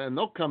America, and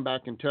they'll come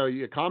back and tell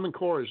you, Common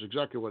Core is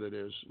exactly what it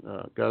is,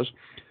 Gus.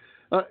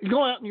 You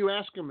go out and you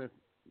ask them if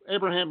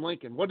Abraham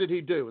Lincoln, what did he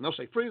do? And they'll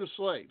say, free the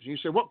slaves. And you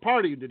say, what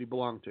party did he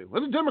belong to?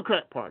 Well, the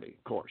Democrat Party,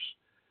 of course.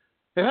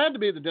 It had to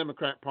be the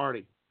Democrat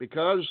Party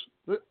because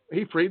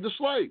he freed the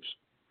slaves.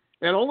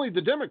 And only the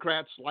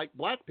Democrats like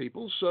black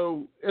people,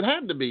 so it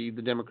had to be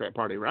the Democrat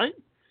Party, right?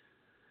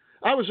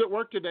 I was at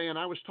work today, and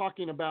I was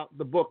talking about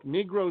the book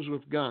Negroes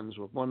with Guns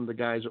with one of the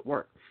guys at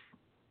work,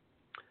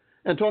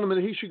 and told him that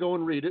he should go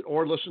and read it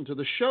or listen to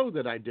the show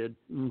that I did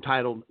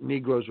entitled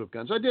Negroes with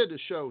Guns. I did a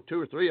show, 2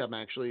 or 3 of them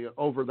actually,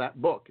 over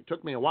that book. It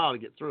took me a while to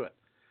get through it.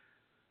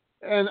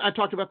 And I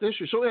talked about the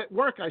issue. So at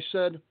work I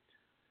said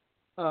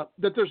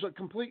that there's a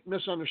complete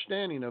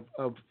misunderstanding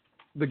of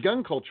the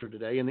gun culture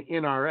today in the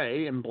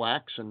NRA and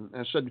blacks. And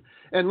I said,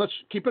 and let's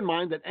keep in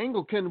mind that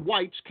Anglican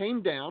whites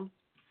came down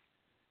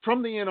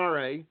from the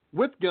NRA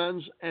with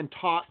guns and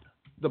taught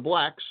the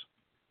blacks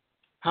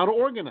how to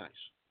organize.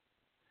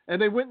 And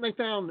they went and they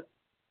found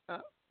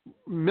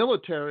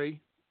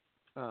military,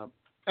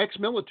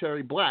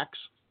 ex-military blacks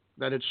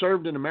that had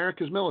served in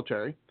America's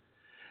military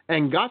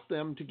and got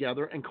them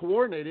together and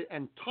coordinated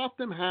and taught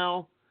them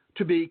how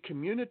to be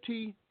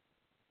community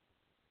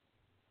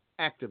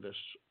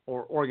activists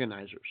or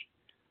organizers.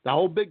 The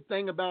whole big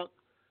thing about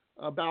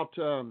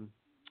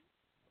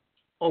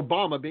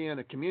Obama being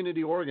a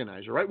community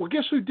organizer, right? Well,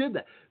 guess who did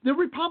that? The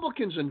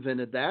Republicans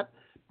invented that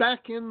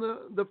back in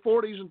the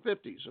 40s and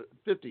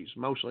 50s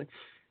mostly.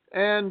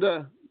 And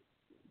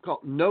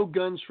called No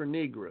Guns for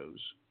Negroes.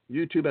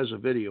 YouTube has a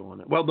video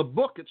on it. Well, the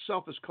book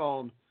itself is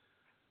called,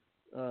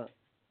 well,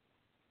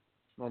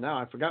 now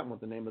I've forgotten what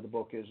the name of the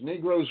book is.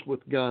 Negroes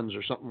with Guns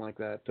or something like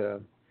that.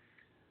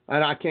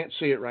 And I can't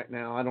see it right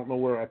now. I don't know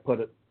where I put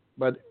it.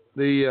 But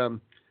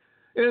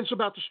it's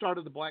about the start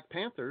of the Black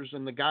Panthers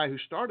and the guy who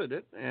started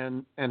it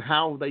and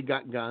how they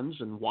got guns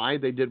and why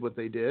they did what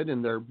they did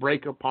and their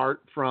break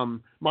apart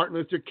from Martin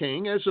Luther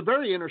King. And it's a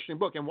very interesting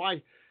book and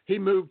why he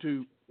moved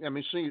to,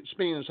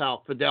 speaking as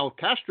how Fidel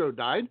Castro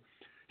died,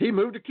 he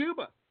moved to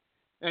Cuba.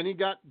 And he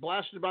got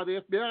blasted by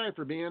the FBI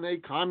for being a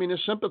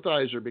communist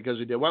sympathizer because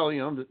he did. Well,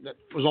 that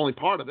was only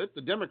part of it.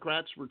 The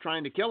Democrats were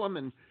trying to kill him,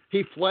 and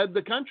he fled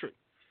the country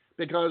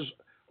because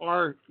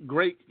our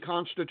great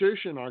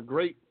Constitution, our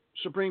great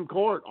Supreme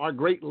Court, our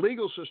great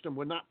legal system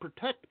would not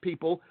protect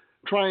people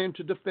trying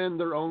to defend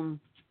their own,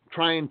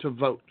 trying to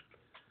vote.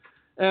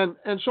 And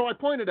so I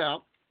pointed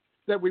out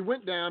that we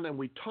went down and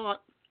we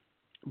taught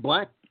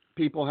black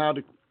people how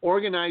to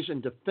organize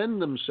and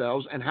defend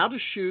themselves and how to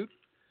shoot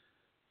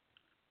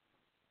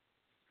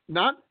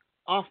not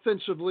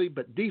offensively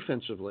but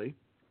defensively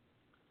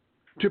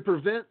to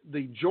prevent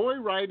the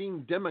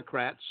joyriding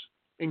Democrats,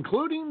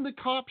 including the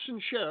cops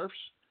and sheriffs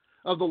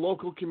of the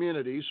local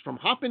communities, from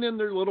hopping in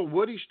their little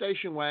Woody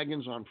station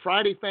wagons on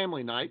Friday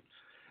family night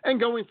and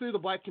going through the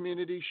black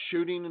community,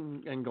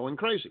 shooting and going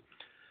crazy.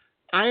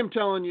 I am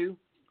telling you,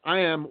 I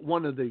am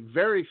one of the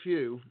very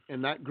few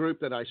in that group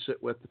that I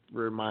sit with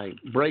for my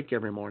break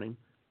every morning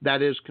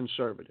that is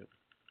conservative.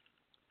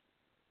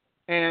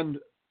 And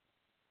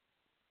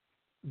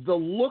the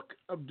look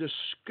of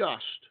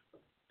disgust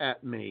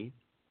at me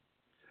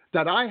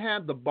that I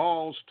had the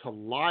balls to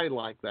lie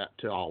like that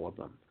to all of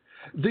them.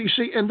 You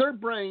see, in their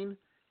brain,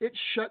 It's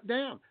shut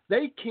down.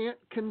 They can't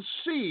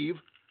conceive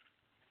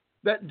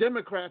that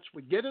Democrats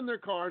would get in their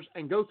cars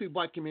and go through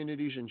black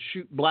communities and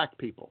shoot black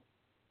people.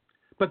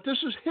 But this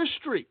is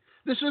history.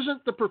 This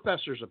isn't the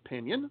professor's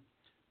opinion.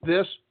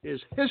 This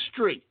is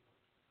history.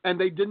 And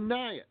they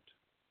deny it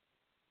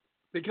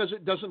because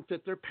it doesn't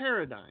fit their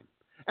paradigm.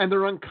 And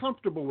they're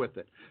uncomfortable with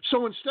it.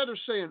 So instead of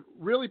saying,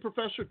 really,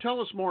 Professor, tell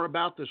us more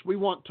about this, we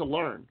want to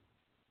learn,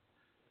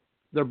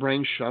 their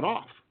brains shut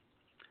off.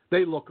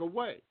 They look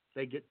away.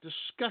 They get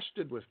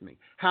disgusted with me.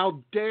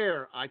 How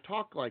dare I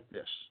talk like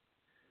this?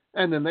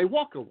 And then they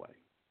walk away.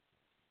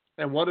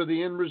 And what are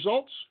the end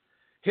results?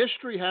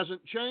 History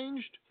hasn't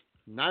changed.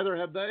 Neither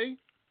have they.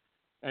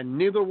 And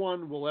neither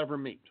one will ever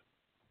meet.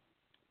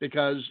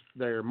 Because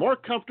they're more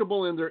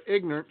comfortable in their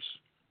ignorance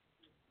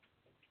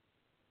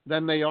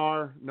than they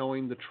are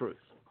knowing the truth.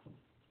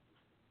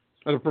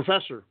 As a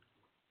professor,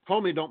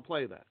 homie, don't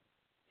play that.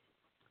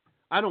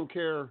 I don't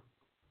care.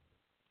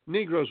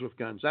 Negroes with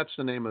Guns. That's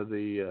the name of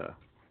the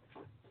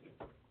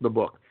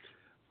book.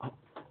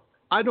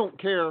 I don't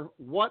care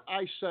what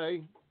I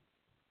say.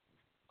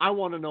 I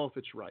want to know if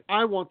it's right.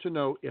 I want to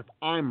know if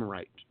I'm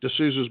right.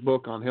 D'Souza's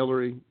book on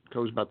Hillary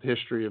goes about the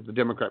history of the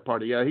Democrat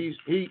Party. Yeah,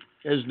 he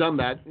has done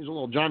that. He's a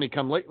little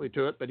Johnny-come-lately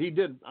to it, but he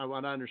did, I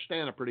want to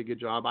understand, a pretty good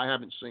job. I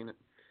haven't seen it.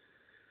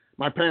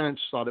 My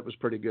parents thought it was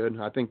pretty good.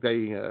 I think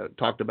they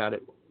talked about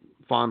it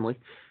fondly.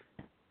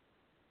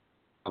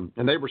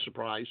 And they were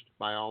surprised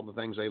by all the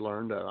things they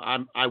learned.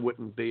 I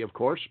wouldn't be, of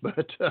course,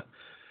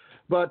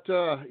 but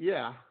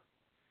yeah.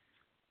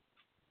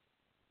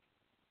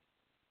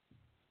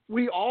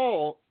 We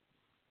all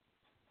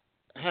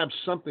have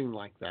something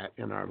like that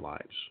in our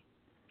lives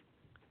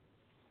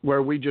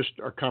where we just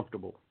are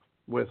comfortable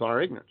with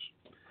our ignorance.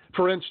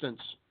 For instance,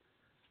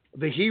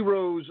 the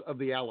heroes of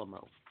the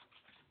Alamo,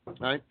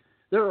 right?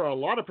 There are a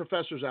lot of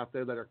professors out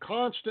there that are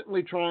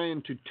constantly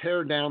trying to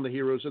tear down the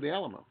heroes of the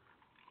Alamo.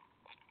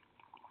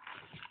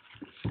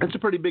 It's a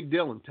pretty big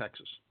deal in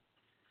Texas.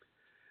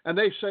 And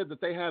they said that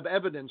they have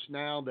evidence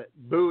now that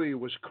Bowie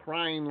was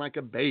crying like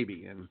a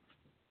baby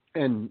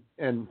and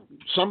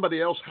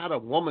somebody else had a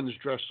woman's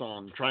dress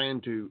on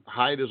trying to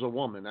hide as a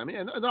woman. I mean,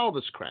 and all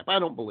this crap. I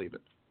don't believe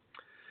it.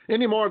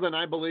 Any more than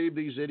I believe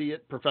these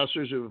idiot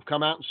professors who have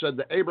come out and said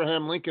that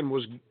Abraham Lincoln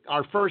was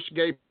our first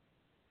gay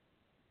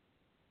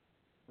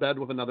bed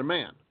with another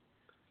man.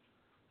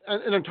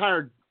 An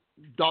entire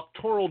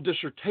doctoral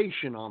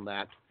dissertation on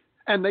that.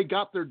 And they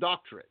got their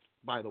doctorate,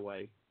 by the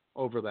way,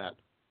 over that,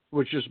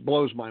 which just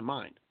blows my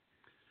mind.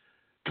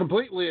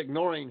 Completely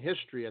ignoring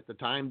history at the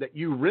time that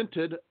you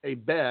rented a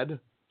bed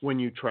when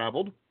you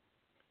traveled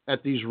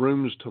at these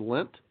rooms to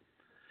rent.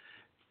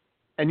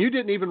 And you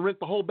didn't even rent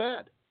the whole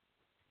bed.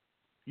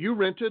 You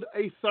rented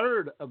a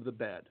third of the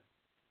bed.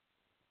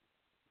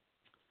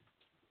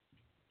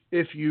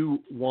 If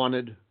you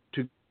wanted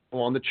to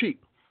go on the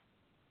cheap.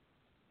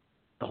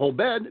 The whole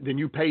bed, then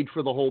you paid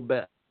for the whole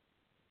bed.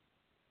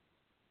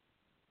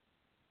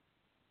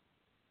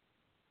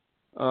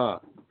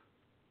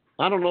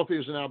 I don't know if he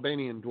was an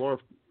Albanian dwarf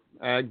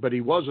ag, but he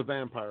was a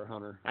vampire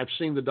hunter. I've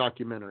seen the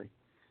documentary.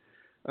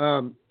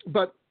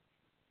 But,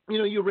 you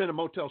know, you rent a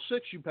Motel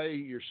 6, you pay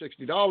your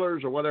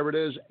 $60 or whatever it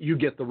is, you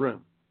get the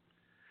room.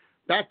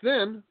 Back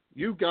then,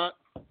 you got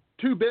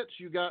 2 bits,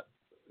 you got,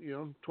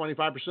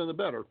 25% of the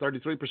bed, or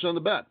 33% of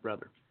the bed,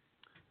 rather.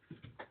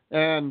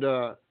 And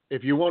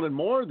if you wanted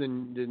more,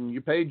 then you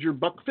paid your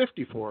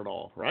 $1.50 for it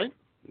all, right?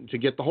 To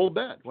get the whole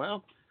bed.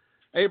 Well,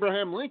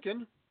 Abraham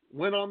Lincoln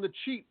went on the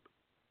cheap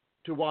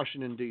to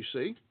Washington,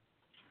 D.C.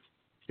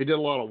 He did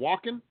a lot of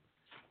walking,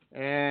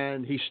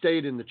 and he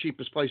stayed in the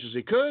cheapest places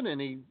he could, and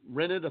he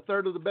rented a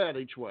third of the bed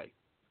each way.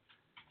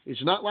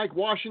 It's not like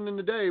Washington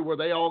today where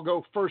they all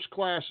go first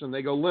class and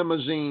they go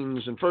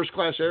limousines and first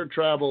class air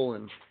travel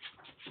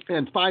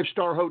and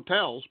 5-star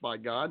hotels, by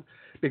God,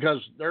 because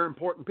they're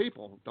important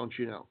people, don't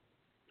you know?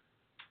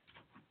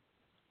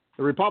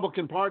 The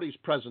Republican Party's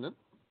president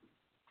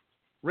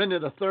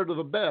rented a third of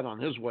a bed on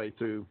his way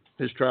through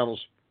his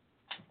travels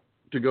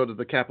to go to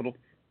the Capitol.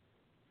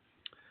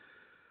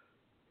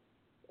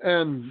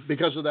 And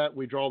because of that,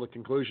 we draw the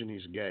conclusion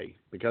he's gay,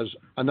 because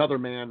another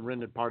man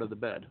rented part of the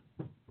bed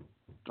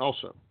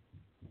also.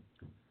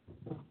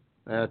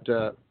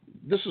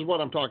 This is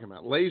what I'm talking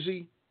about.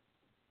 Lazy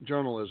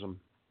journalism,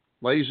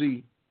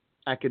 lazy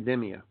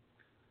academia,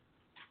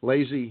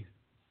 lazy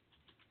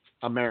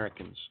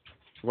Americans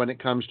when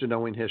it comes to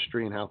knowing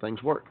history and how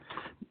things work.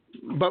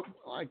 But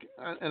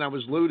I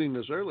was alluding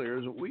this earlier,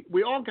 is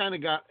we all kind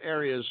of got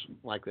areas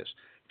like this.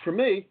 For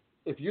me,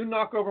 if you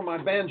knock over my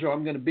banjo,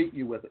 I'm going to beat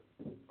you with it.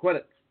 Quit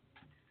it.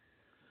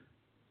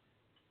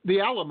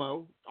 The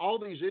Alamo, all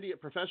these idiot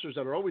professors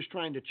that are always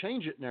trying to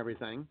change it and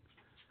everything,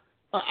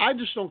 I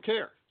just don't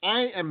care.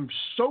 I am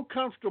so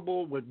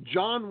comfortable with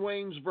John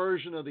Wayne's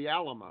version of the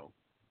Alamo,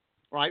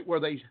 right, where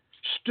they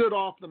stood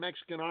off the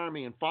Mexican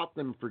army and fought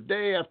them for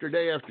day after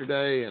day after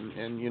day, and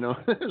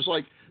it's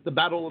like the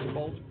Battle of the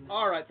Bulge.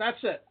 All right, that's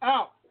it.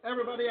 Out.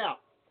 Everybody out.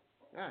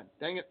 God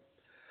dang it.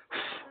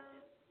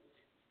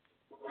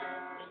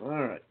 All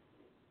right.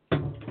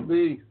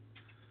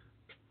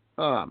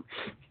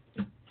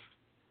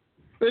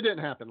 It didn't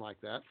happen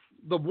like that.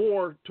 The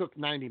war took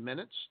 90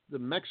 minutes. The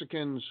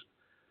Mexicans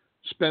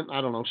spent,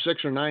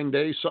 6 or 9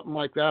 days, something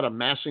like that,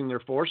 amassing their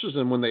forces.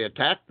 And when they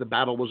attacked, the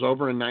battle was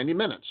over in 90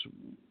 minutes.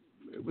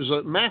 It was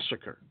a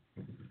massacre.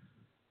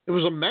 It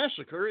was a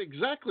massacre,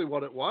 exactly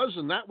what it was.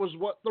 And that was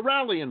what the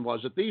rallying was.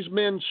 That these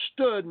men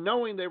stood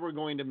knowing they were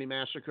going to be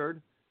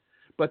massacred,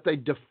 but they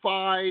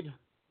defied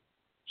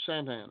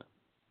Santa Anna.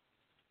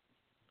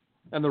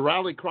 And the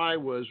rally cry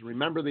was,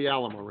 remember the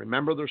Alamo,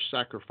 remember their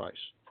sacrifice.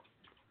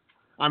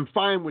 I'm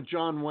fine with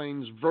John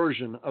Wayne's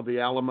version of the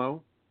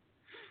Alamo.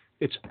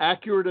 It's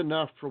accurate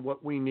enough for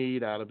what we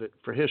need out of it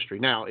for history.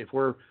 Now, if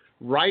we're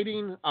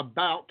writing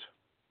about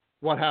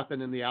what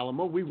happened in the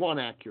Alamo, we want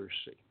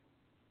accuracy.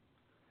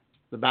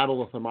 The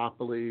Battle of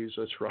Thermopylae,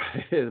 that's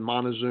right,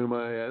 Montezuma,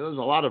 there's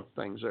a lot of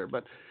things there.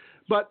 But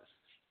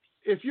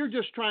if you're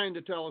just trying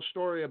to tell a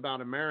story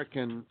about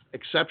American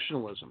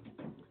exceptionalism,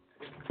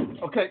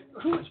 okay,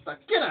 who is back?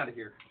 Get out of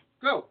here.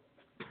 Go.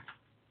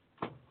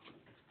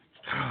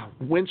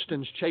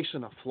 Winston's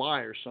chasing a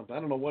fly or something. I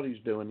don't know what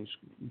he's doing.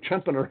 He's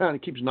jumping around. He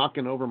keeps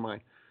knocking over my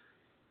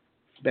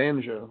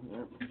banjo.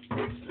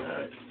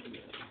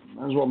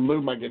 Might as well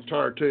move my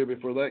guitar too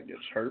before that gets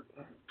hurt.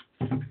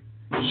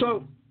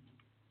 So,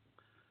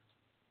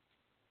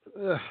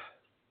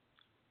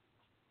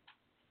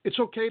 it's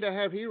okay to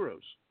have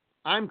heroes.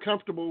 I'm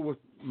comfortable with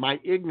my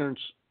ignorance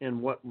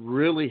in what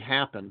really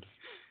happened.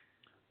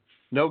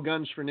 No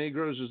Guns for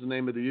Negroes is the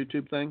name of the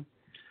YouTube thing.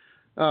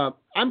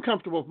 I'm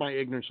comfortable with my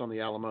ignorance on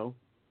the Alamo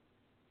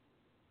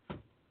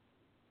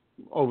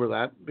over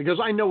that because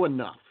I know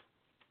enough.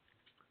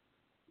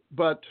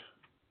 But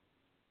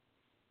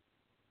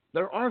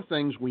there are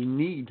things we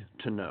need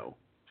to know,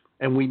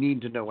 and we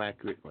need to know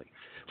accurately.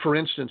 For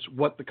instance,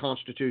 what the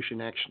Constitution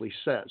actually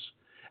says.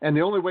 And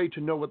the only way to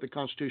know what the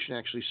Constitution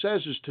actually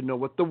says is to know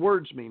what the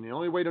words mean. The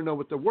only way to know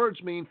what the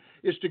words mean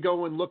is to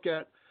go and look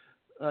at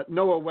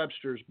Noah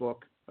Webster's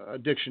book,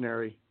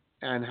 Dictionary,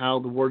 and how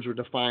the words were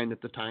defined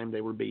at the time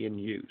they were being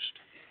used.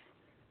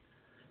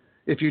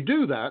 If you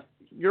do that,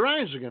 your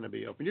eyes are going to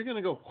be open. You're going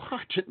to go,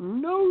 I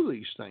didn't know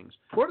these things.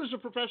 Where does a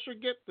professor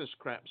get this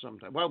crap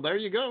sometimes? Well, there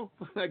you go.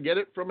 I get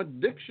it from a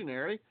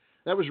dictionary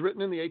that was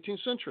written in the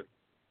 18th century.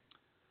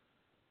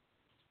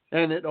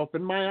 And it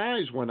opened my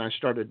eyes when I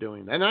started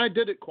doing that. And I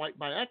did it quite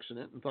by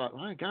accident and thought,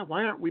 my God,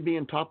 why aren't we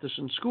being taught this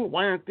in school?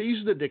 Why aren't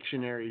these the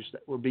dictionaries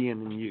that were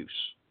being in use?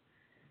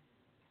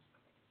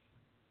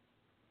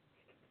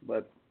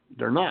 But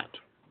they're not.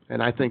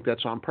 And I think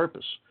that's on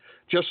purpose.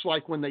 Just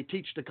like when they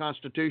teach the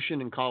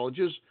Constitution in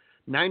colleges,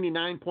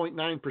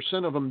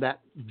 99.9% of them that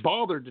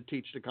bother to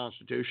teach the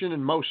Constitution,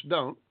 and most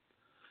don't,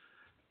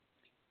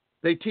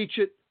 they teach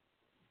it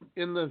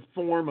in the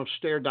form of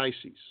stare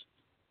decisis.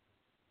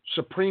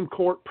 Supreme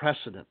Court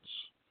precedents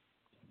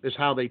is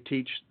how they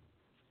teach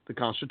the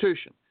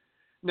Constitution.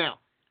 Now,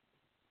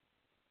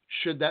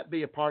 should that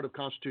be a part of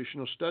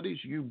constitutional studies?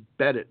 You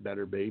bet it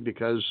better be,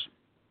 because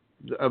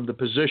of the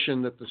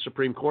position that the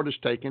Supreme Court has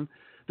taken,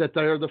 that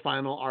they are the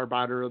final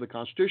arbiter of the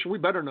Constitution. We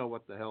better know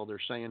what the hell they're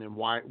saying and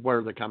why,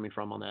 where they're coming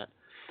from on that.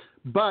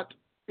 But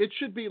it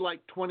should be like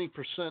 20%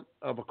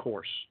 of a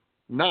course,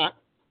 not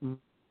the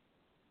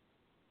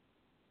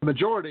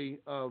majority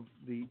of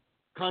the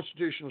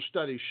constitutional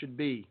studies should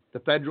be the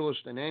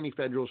Federalist and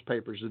Anti-Federalist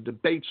papers, the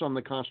debates on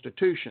the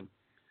Constitution,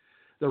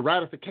 the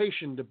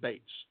ratification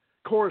debates,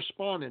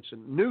 correspondence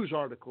and news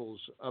articles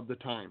of the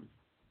time,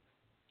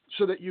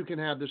 so that you can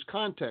have this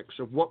context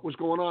of what was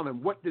going on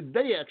and what did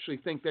they actually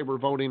think they were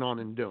voting on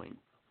and doing.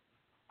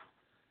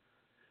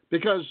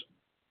 Because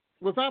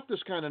without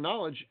this kind of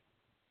knowledge,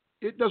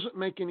 it doesn't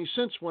make any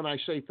sense when I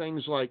say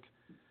things like,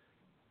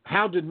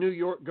 how did New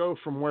York go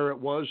from where it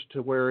was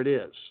to where it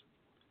is?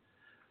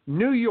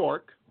 New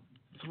York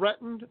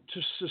threatened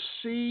to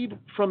secede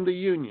from the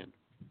Union.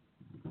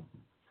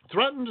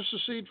 Threatened to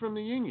secede from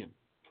the Union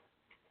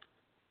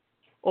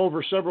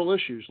over several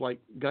issues like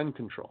gun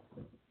control.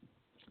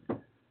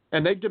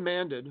 And they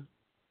demanded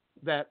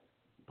that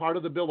part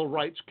of the Bill of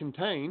Rights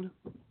contain,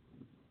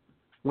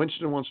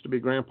 Winston wants to be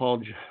Grandpa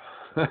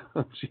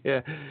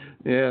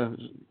yeah.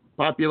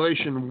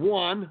 Population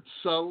 1,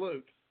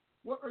 salute.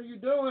 What are you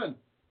doing?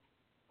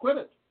 Quit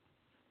it.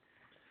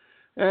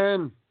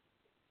 And,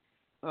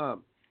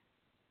 oh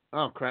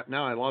crap,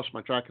 now I lost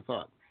my track of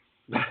thought.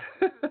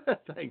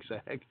 Thanks,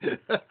 Ag. And,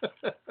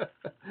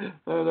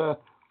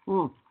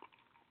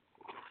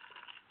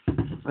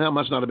 that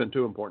must not have been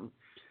too important.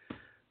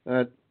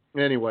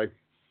 Anyway,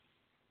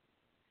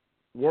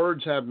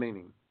 words have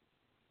meaning.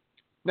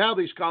 Now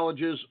these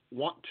colleges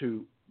want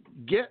to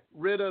get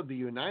rid of the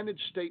United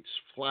States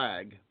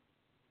flag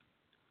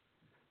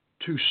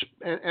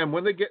and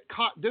when they get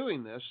caught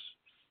doing this,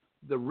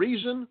 the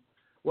reason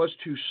was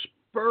to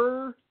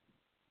spur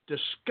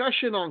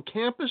discussion on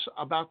campus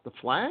about the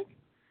flag.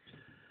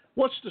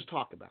 What's this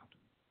talk about?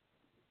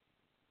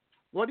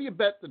 What do you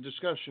bet the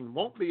discussion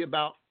won't be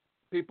about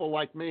people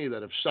like me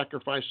that have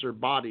sacrificed their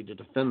body to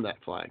defend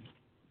that flag?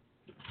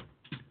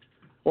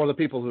 Or the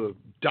people who have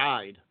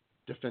died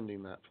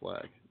defending that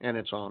flag and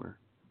its honor.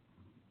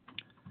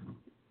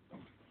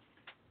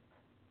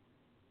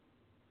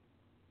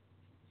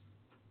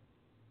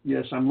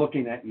 Yes, I'm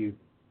looking at you.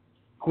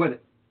 Quit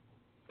it.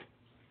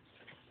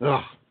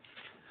 Ugh.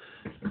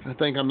 I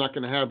think I'm not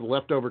going to have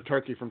leftover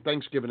turkey from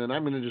Thanksgiving, and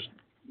I'm going to just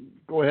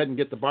go ahead and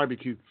get the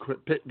barbecue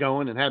pit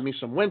going and have me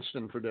some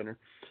Winston for dinner.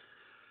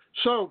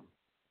 So,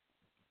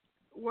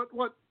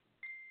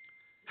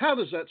 how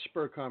does that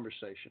spur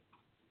conversation?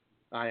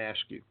 I ask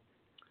you.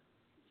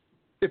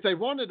 If they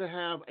wanted to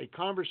have a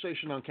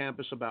conversation on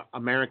campus about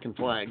American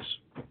flags,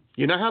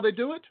 you know how they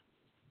do it?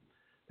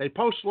 They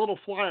post little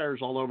flyers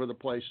all over the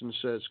place and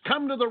says,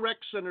 "Come to the rec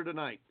center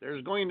tonight.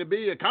 There's going to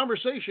be a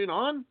conversation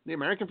on the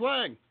American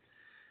flag.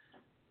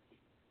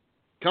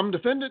 Come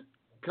defend it.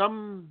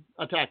 Come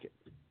attack it."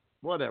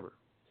 Whatever.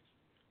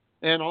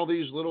 And all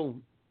these little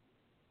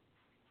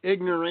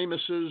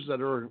ignoramuses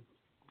that are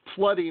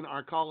flooding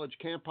our college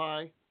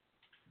campi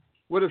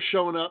would have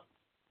shown up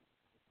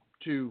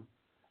to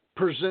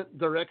present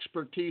their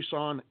expertise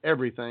on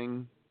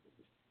everything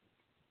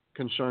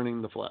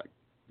concerning the flag.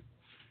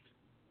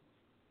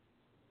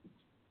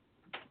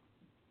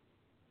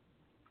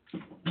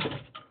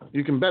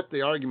 You can bet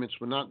the arguments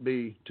would not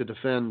be to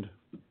defend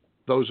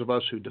those of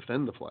us who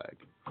defend the flag.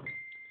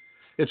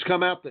 It's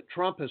come out that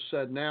Trump has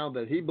said now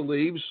that he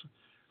believes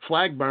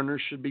flag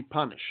burners should be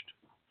punished.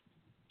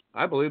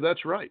 I believe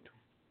that's right.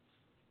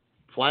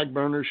 Flag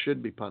burners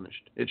should be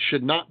punished. It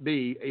should not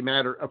be a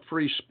matter of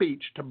free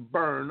speech to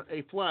burn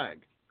a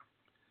flag.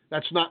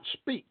 That's not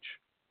speech.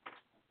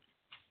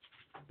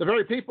 The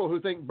very people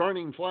who think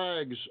burning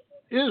flags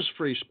is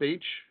free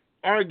speech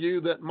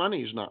argue that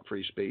money is not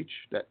free speech,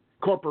 that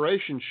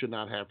corporations should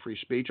not have free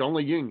speech,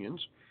 only unions.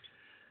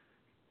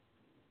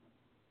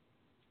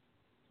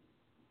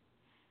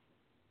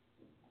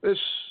 This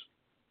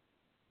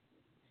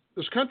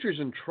country's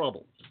in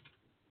trouble.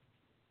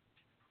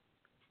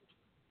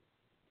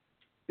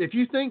 If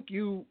you think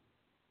you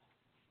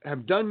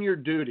have done your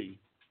duty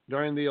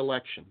during the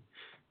election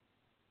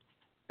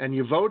and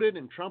you voted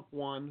and Trump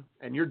won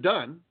and you're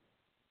done,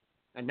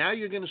 and now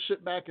you're going to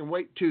sit back and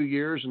wait 2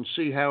 years and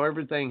see how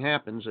everything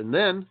happens and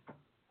then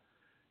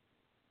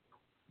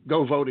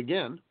go vote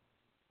again,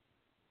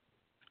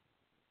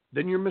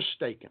 then you're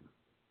mistaken,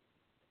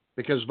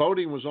 because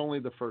voting was only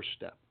the first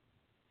step.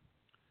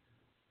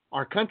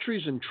 Our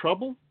country's in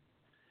trouble,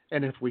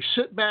 and if we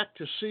sit back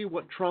to see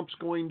what Trump's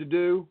going to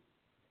do,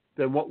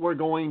 then what we're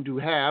going to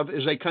have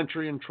is a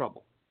country in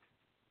trouble.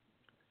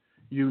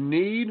 You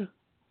need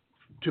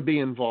to be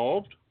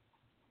involved.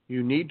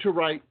 You need to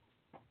write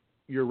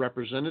your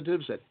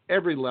representatives at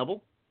every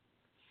level,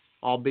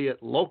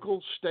 albeit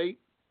local, state,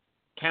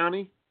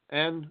 county,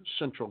 and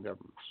central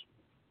governments.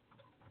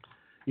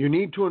 You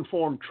need to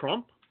inform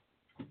Trump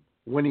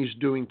when he's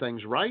doing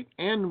things right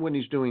and when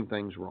he's doing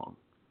things wrong.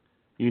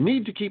 You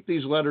need to keep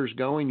these letters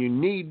going. You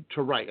need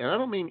to write. And I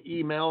don't mean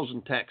emails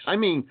and texts. I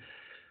mean,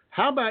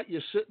 how about you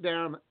sit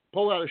down,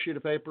 pull out a sheet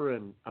of paper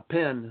and a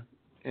pen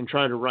and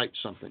try to write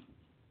something?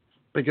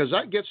 Because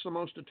that gets the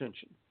most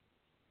attention.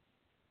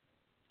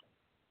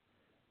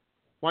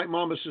 White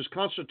Mamba says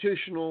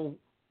constitutional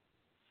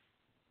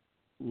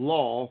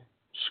law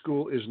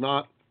school is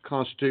not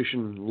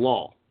Constitution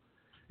law.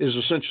 It is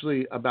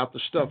essentially about the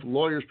stuff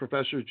lawyers,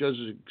 professors,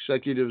 judges,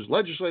 executives,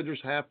 legislators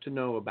have to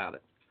know about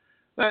it.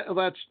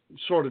 That's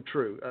sort of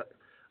true.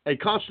 A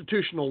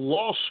constitutional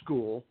law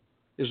school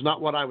is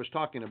not what I was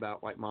talking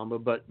about, White Mamba,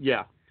 but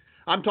yeah.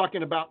 I'm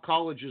talking about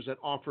colleges that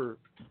offer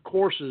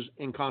courses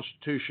in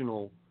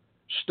constitutional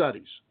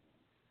studies.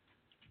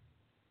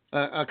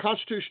 A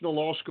constitutional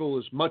law school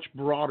is much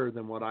broader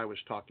than what I was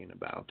talking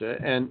about.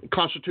 And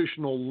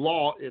constitutional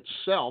law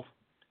itself,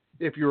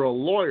 if you're a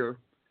lawyer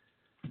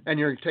and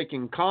you're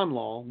taking con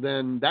law,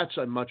 then that's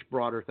a much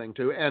broader thing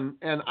too. And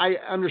I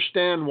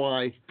understand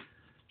why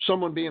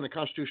someone being a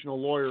constitutional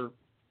lawyer,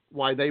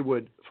 why they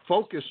would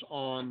focus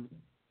on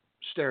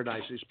stare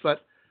decisis.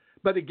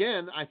 But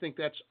again, I think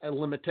that's a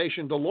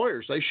limitation to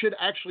lawyers. They should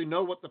actually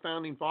know what the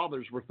founding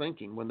fathers were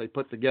thinking when they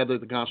put together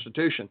the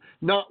Constitution,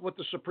 not what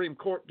the Supreme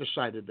Court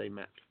decided they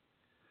meant.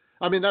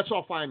 I mean, that's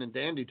all fine and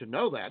dandy to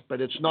know that,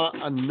 but it's not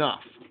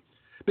enough.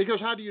 Because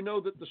how do you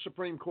know that the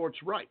Supreme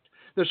Court's right?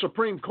 The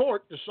Supreme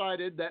Court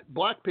decided that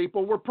black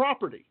people were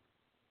property,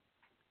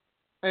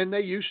 and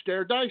they used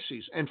stare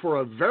decisis. And for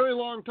a very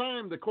long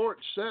time, the court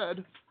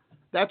said,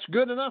 that's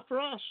good enough for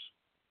us.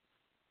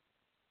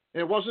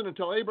 And it wasn't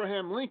until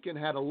Abraham Lincoln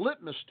had a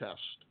litmus test.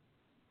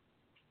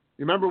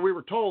 You remember, we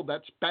were told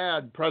that's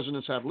bad,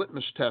 presidents have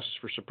litmus tests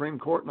for Supreme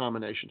Court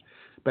nominations.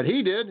 But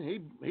he did.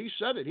 He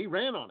said it. He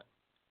ran on it.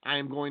 I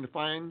am going to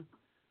find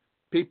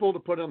people to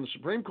put on the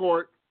Supreme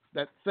Court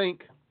that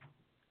think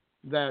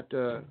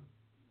that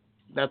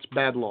that's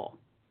bad law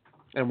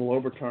and will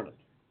overturn it.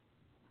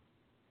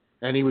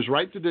 And he was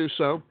right to do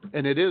so,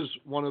 and it is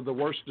one of the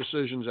worst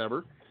decisions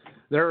ever.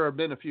 There have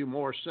been a few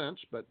more since,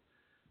 but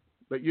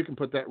you can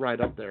put that right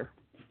up there.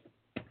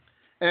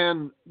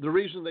 And the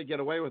reason they get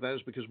away with that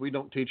is because we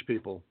don't teach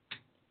people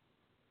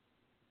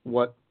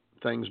what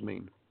things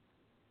mean.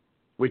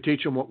 We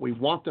teach them what we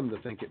want them to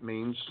think it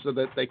means so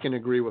that they can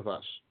agree with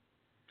us.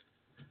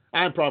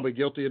 I'm probably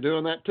guilty of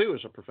doing that too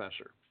as a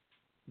professor.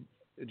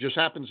 It just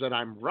happens that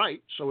I'm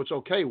right, so it's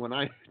okay when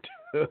I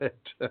do it.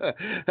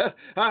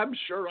 I'm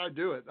sure I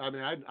do it. I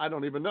mean, I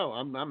don't even know.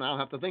 I'll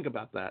have to think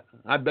about that.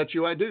 I bet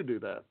you I do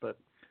that, but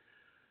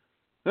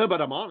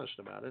I'm honest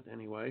about it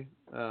anyway.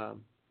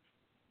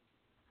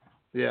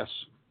 Yes.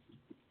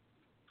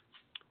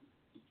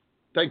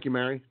 Thank you,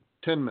 Mary.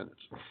 10 minutes.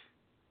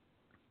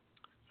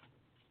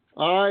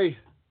 I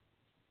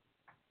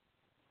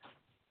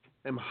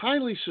am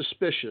highly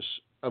suspicious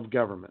of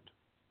government.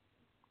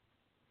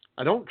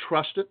 I don't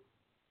trust it,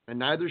 and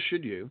neither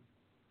should you.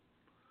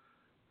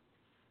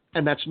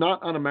 And that's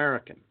not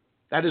un-American.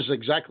 That is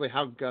exactly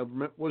how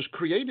government was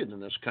created in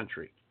this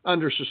country,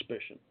 under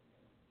suspicion.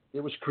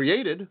 It was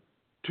created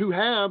to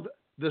have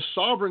the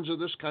sovereigns of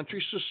this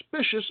country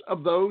suspicious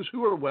of those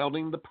who are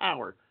wielding the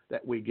power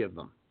that we give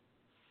them.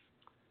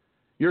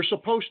 You're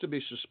supposed to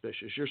be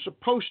suspicious. You're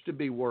supposed to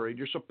be worried.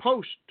 You're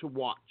supposed to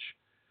watch.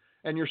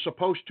 And you're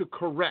supposed to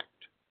correct.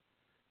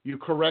 You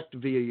correct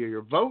via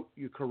your vote.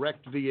 You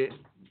correct via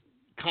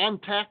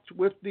contact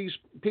with these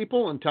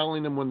people and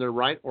telling them when they're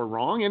right or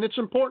wrong. And it's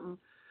important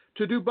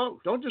to do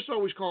both. Don't just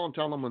always call and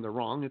tell them when they're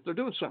wrong. If they're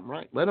doing something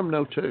right, let them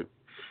know too.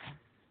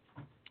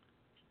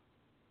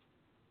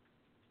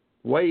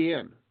 Weigh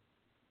in.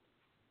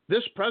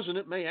 This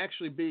president may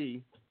actually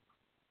be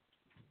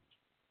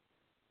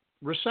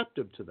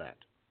receptive to that.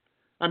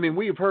 I mean,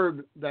 we've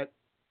heard that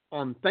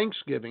on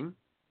Thanksgiving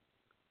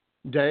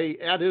Day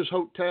at his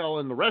hotel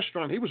in the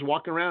restaurant, he was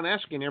walking around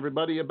asking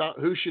everybody about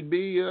who should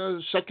be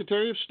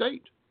Secretary of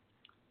State,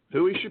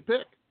 who he should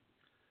pick.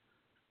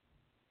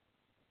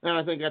 And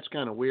I think that's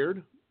kind of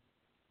weird.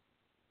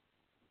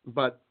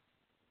 But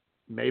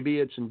maybe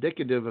it's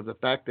indicative of the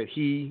fact that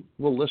he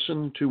will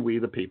listen to we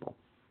the people.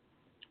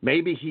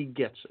 Maybe he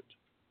gets it.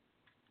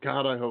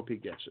 God, I hope he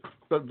gets it.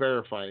 But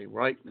verify,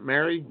 right,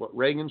 Mary? What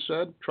Reagan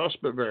said? Trust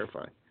but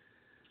verify.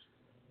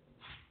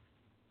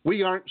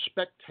 We aren't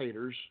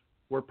spectators.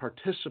 We're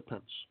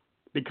participants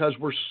because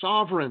we're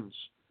sovereigns.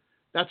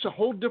 That's a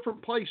whole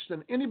different place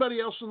than anybody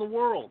else in the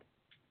world.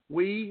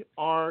 We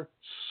are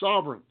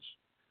sovereigns.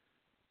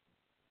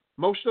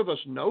 Most of us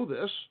know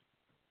this,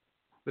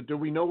 but do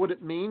we know what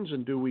it means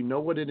and do we know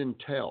what it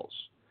entails?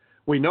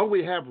 We know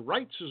we have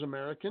rights as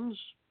Americans,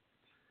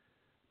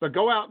 but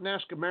go out and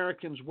ask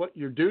Americans what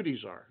your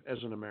duties are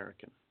as an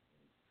American.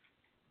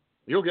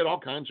 You'll get all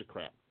kinds of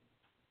crap.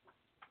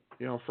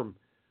 You know, from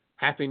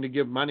having to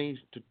give money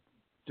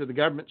to the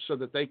government so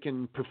that they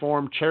can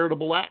perform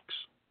charitable acts.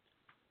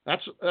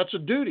 That's a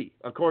duty,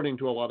 according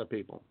to a lot of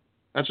people.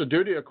 That's a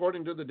duty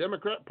according to the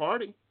Democrat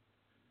Party.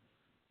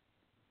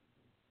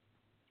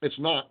 It's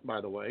not, by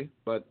the way,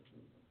 but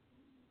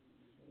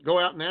go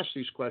out and ask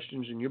these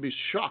questions and you'll be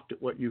shocked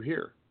at what you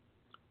hear.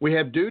 We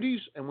have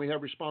duties and we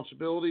have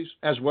responsibilities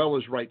as well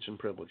as rights and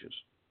privileges.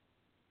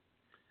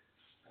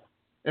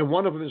 And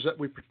one of them is that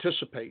we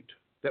participate,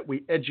 that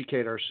we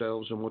educate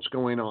ourselves in what's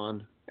going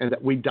on, and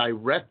that we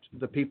direct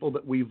the people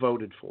that we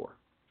voted for,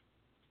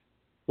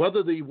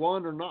 whether they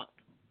won or not.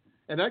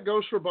 And that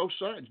goes for both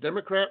sides,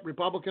 Democrat,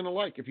 Republican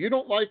alike. If you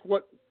don't like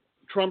what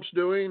Trump's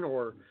doing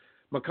or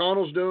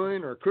McConnell's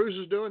doing or Cruz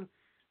is doing,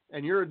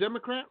 and you're a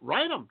Democrat,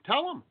 write them,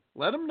 tell them,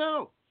 let them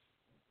know.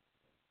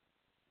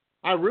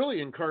 I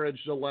really encourage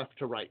the left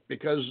to write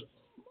because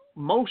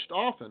most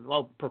often,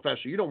 well,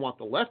 Professor, you don't want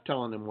the left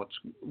telling them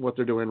what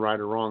they're doing right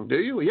or wrong, do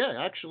you? Yeah,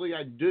 actually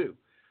I do.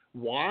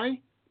 Why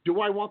do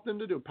I want them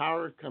to do?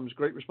 Power comes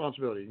great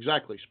responsibility.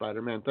 Exactly,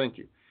 Spider-Man, thank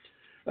you.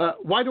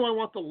 Why do I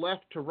want the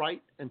left to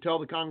write and tell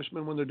the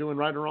congressmen when they're doing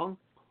right or wrong?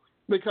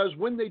 Because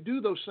when they do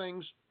those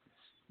things,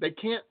 they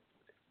can't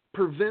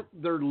prevent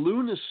their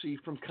lunacy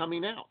from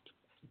coming out.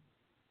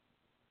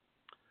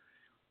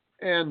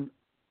 And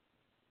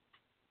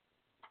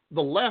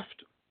the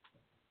left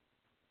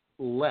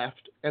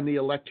and the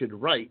elected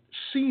right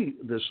see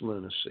this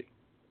lunacy.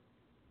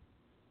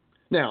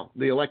 Now,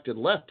 the elected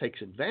left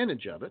takes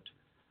advantage of it,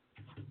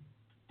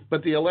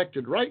 but the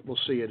elected right will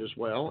see it as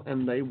well,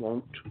 and they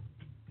won't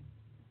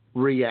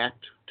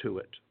react to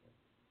it.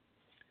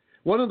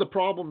 One of the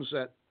problems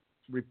that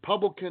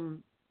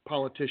Republican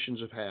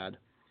politicians have had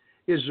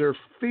is their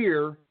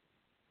fear.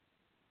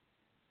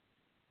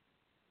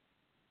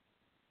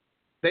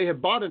 They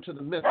have bought into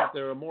the myth that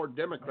there are more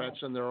Democrats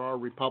than there are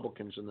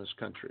Republicans in this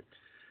country.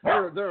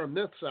 There are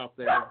myths out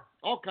there,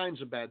 all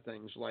kinds of bad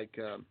things, like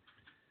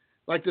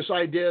this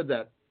idea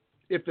that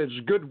if it's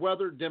good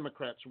weather,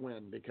 Democrats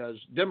win because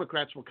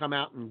Democrats will come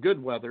out in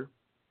good weather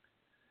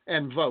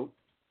and vote.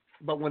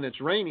 But when it's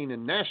raining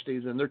and nasty,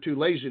 then they're too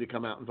lazy to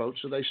come out and vote,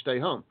 so they stay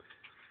home.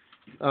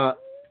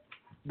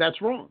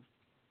 That's wrong.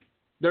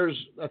 There's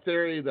a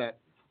theory that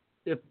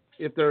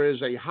if there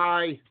is a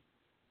high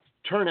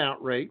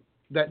turnout rate,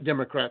 that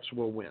Democrats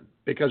will win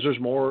because there's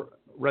more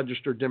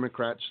registered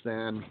Democrats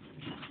than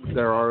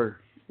there are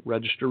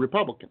registered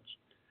Republicans.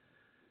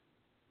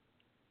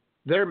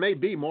 There may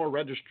be more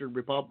registered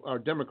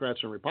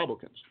Democrats than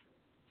Republicans,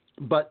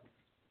 but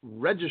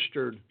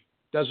registered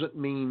doesn't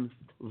mean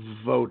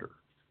voter.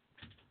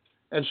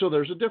 And so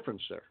there's a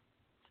difference there.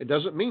 It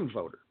doesn't mean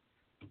voter.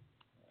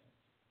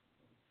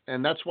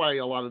 And that's why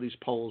a lot of these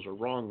polls are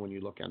wrong when you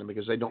look at them,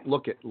 because they don't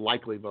look at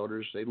likely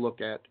voters. They look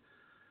at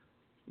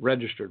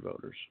registered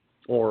voters,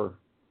 or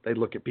they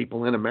look at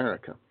people in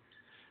America.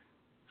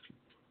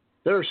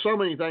 There are so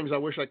many things I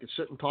wish I could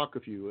sit and talk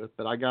with you with,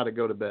 but I got to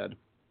go to bed.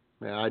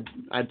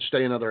 I'd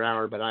stay another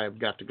hour, but I have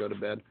got to go to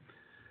bed.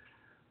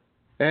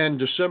 And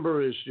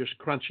December is just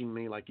crunching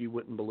me like you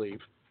wouldn't believe.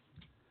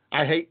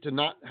 I hate to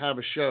not have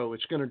a show.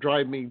 It's going to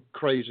drive me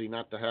crazy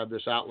not to have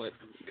this outlet,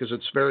 because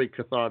it's very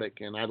cathartic,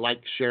 and I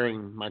like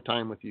sharing my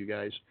time with you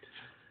guys.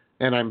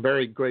 And I'm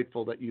very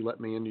grateful that you let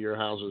me into your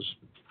houses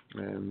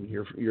and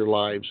your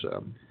lives.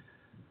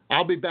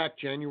 I'll be back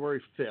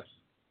January 5th,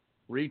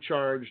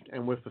 recharged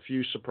and with a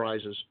few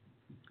surprises.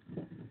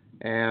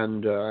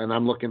 And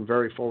I'm looking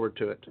very forward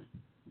to it.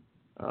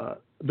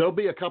 There'll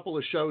be a couple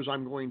of shows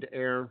I'm going to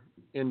air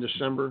in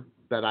December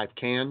that I've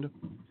canned.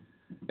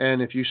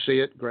 And if you see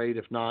it, great.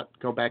 If not,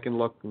 go back and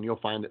look, and you'll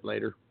find it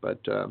later. But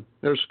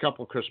there's a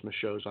couple of Christmas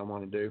shows I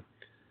want to do.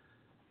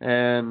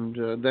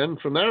 And then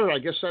from there, I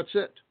guess that's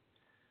it.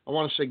 I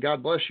want to say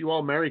God bless you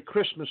all. Merry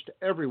Christmas to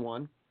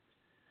everyone.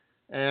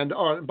 And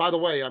by the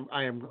way,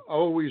 I am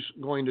always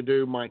going to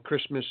do my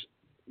Christmas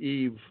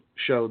Eve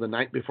show the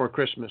night before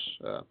Christmas.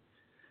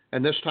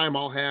 And this time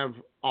I'll have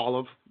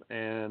Olive,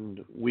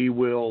 and we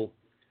will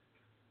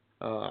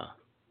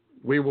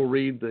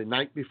read the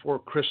night before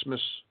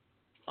Christmas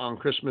on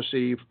Christmas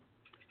Eve,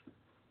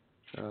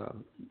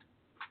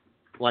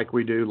 like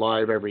we do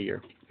live every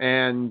year.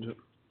 And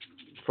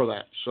for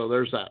that, so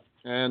there's that.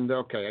 And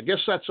okay, I guess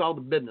that's all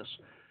the business.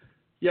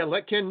 Yeah,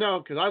 let Ken know,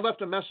 because I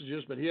left him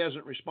messages, but he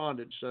hasn't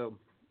responded, so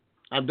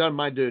I've done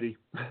my duty.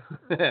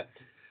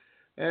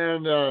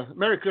 And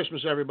Merry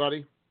Christmas,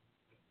 everybody.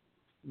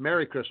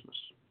 Merry Christmas.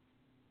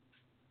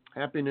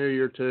 Happy New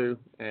Year, too,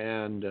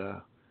 and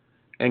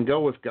go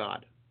with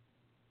God.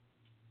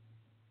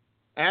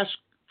 Ask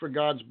for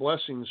God's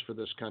blessings for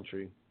this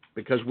country,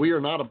 because we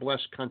are not a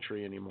blessed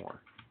country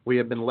anymore. We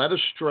have been led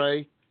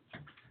astray,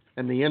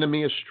 and the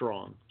enemy is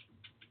strong.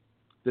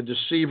 The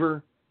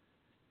deceiver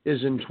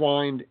is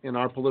entwined in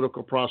our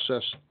political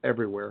process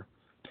everywhere.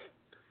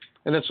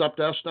 And it's up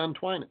to us to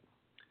untwine it.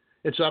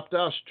 It's up to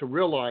us to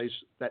realize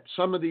that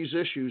some of these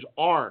issues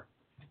are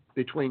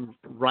between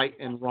right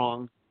and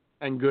wrong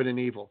and good and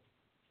evil,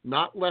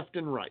 not left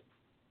and right.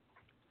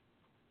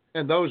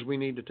 And those we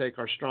need to take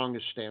our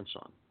strongest stance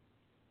on.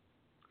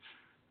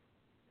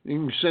 You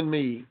can send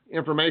me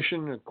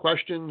information,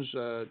 questions,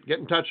 get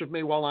in touch with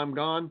me while I'm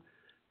gone.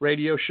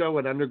 Radio show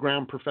at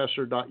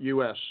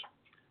undergroundprofessor.us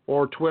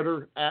or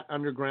Twitter at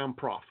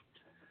undergroundprof.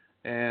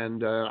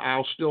 And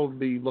I'll still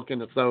be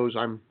looking at those.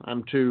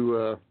 I'm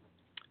too.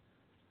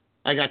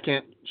 I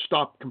can't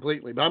stop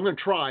completely, but I'm going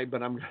to try.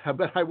 But I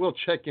bet I will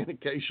check in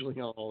occasionally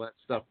on all that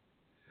stuff.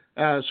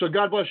 So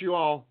God bless you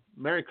all.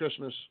 Merry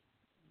Christmas,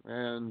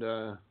 and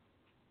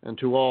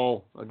to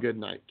all a good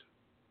night.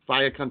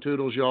 Via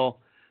Contoodles, y'all.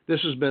 This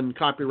has been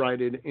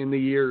copyrighted in the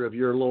year of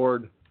your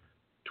Lord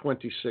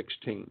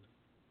 2016.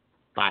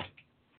 Bye.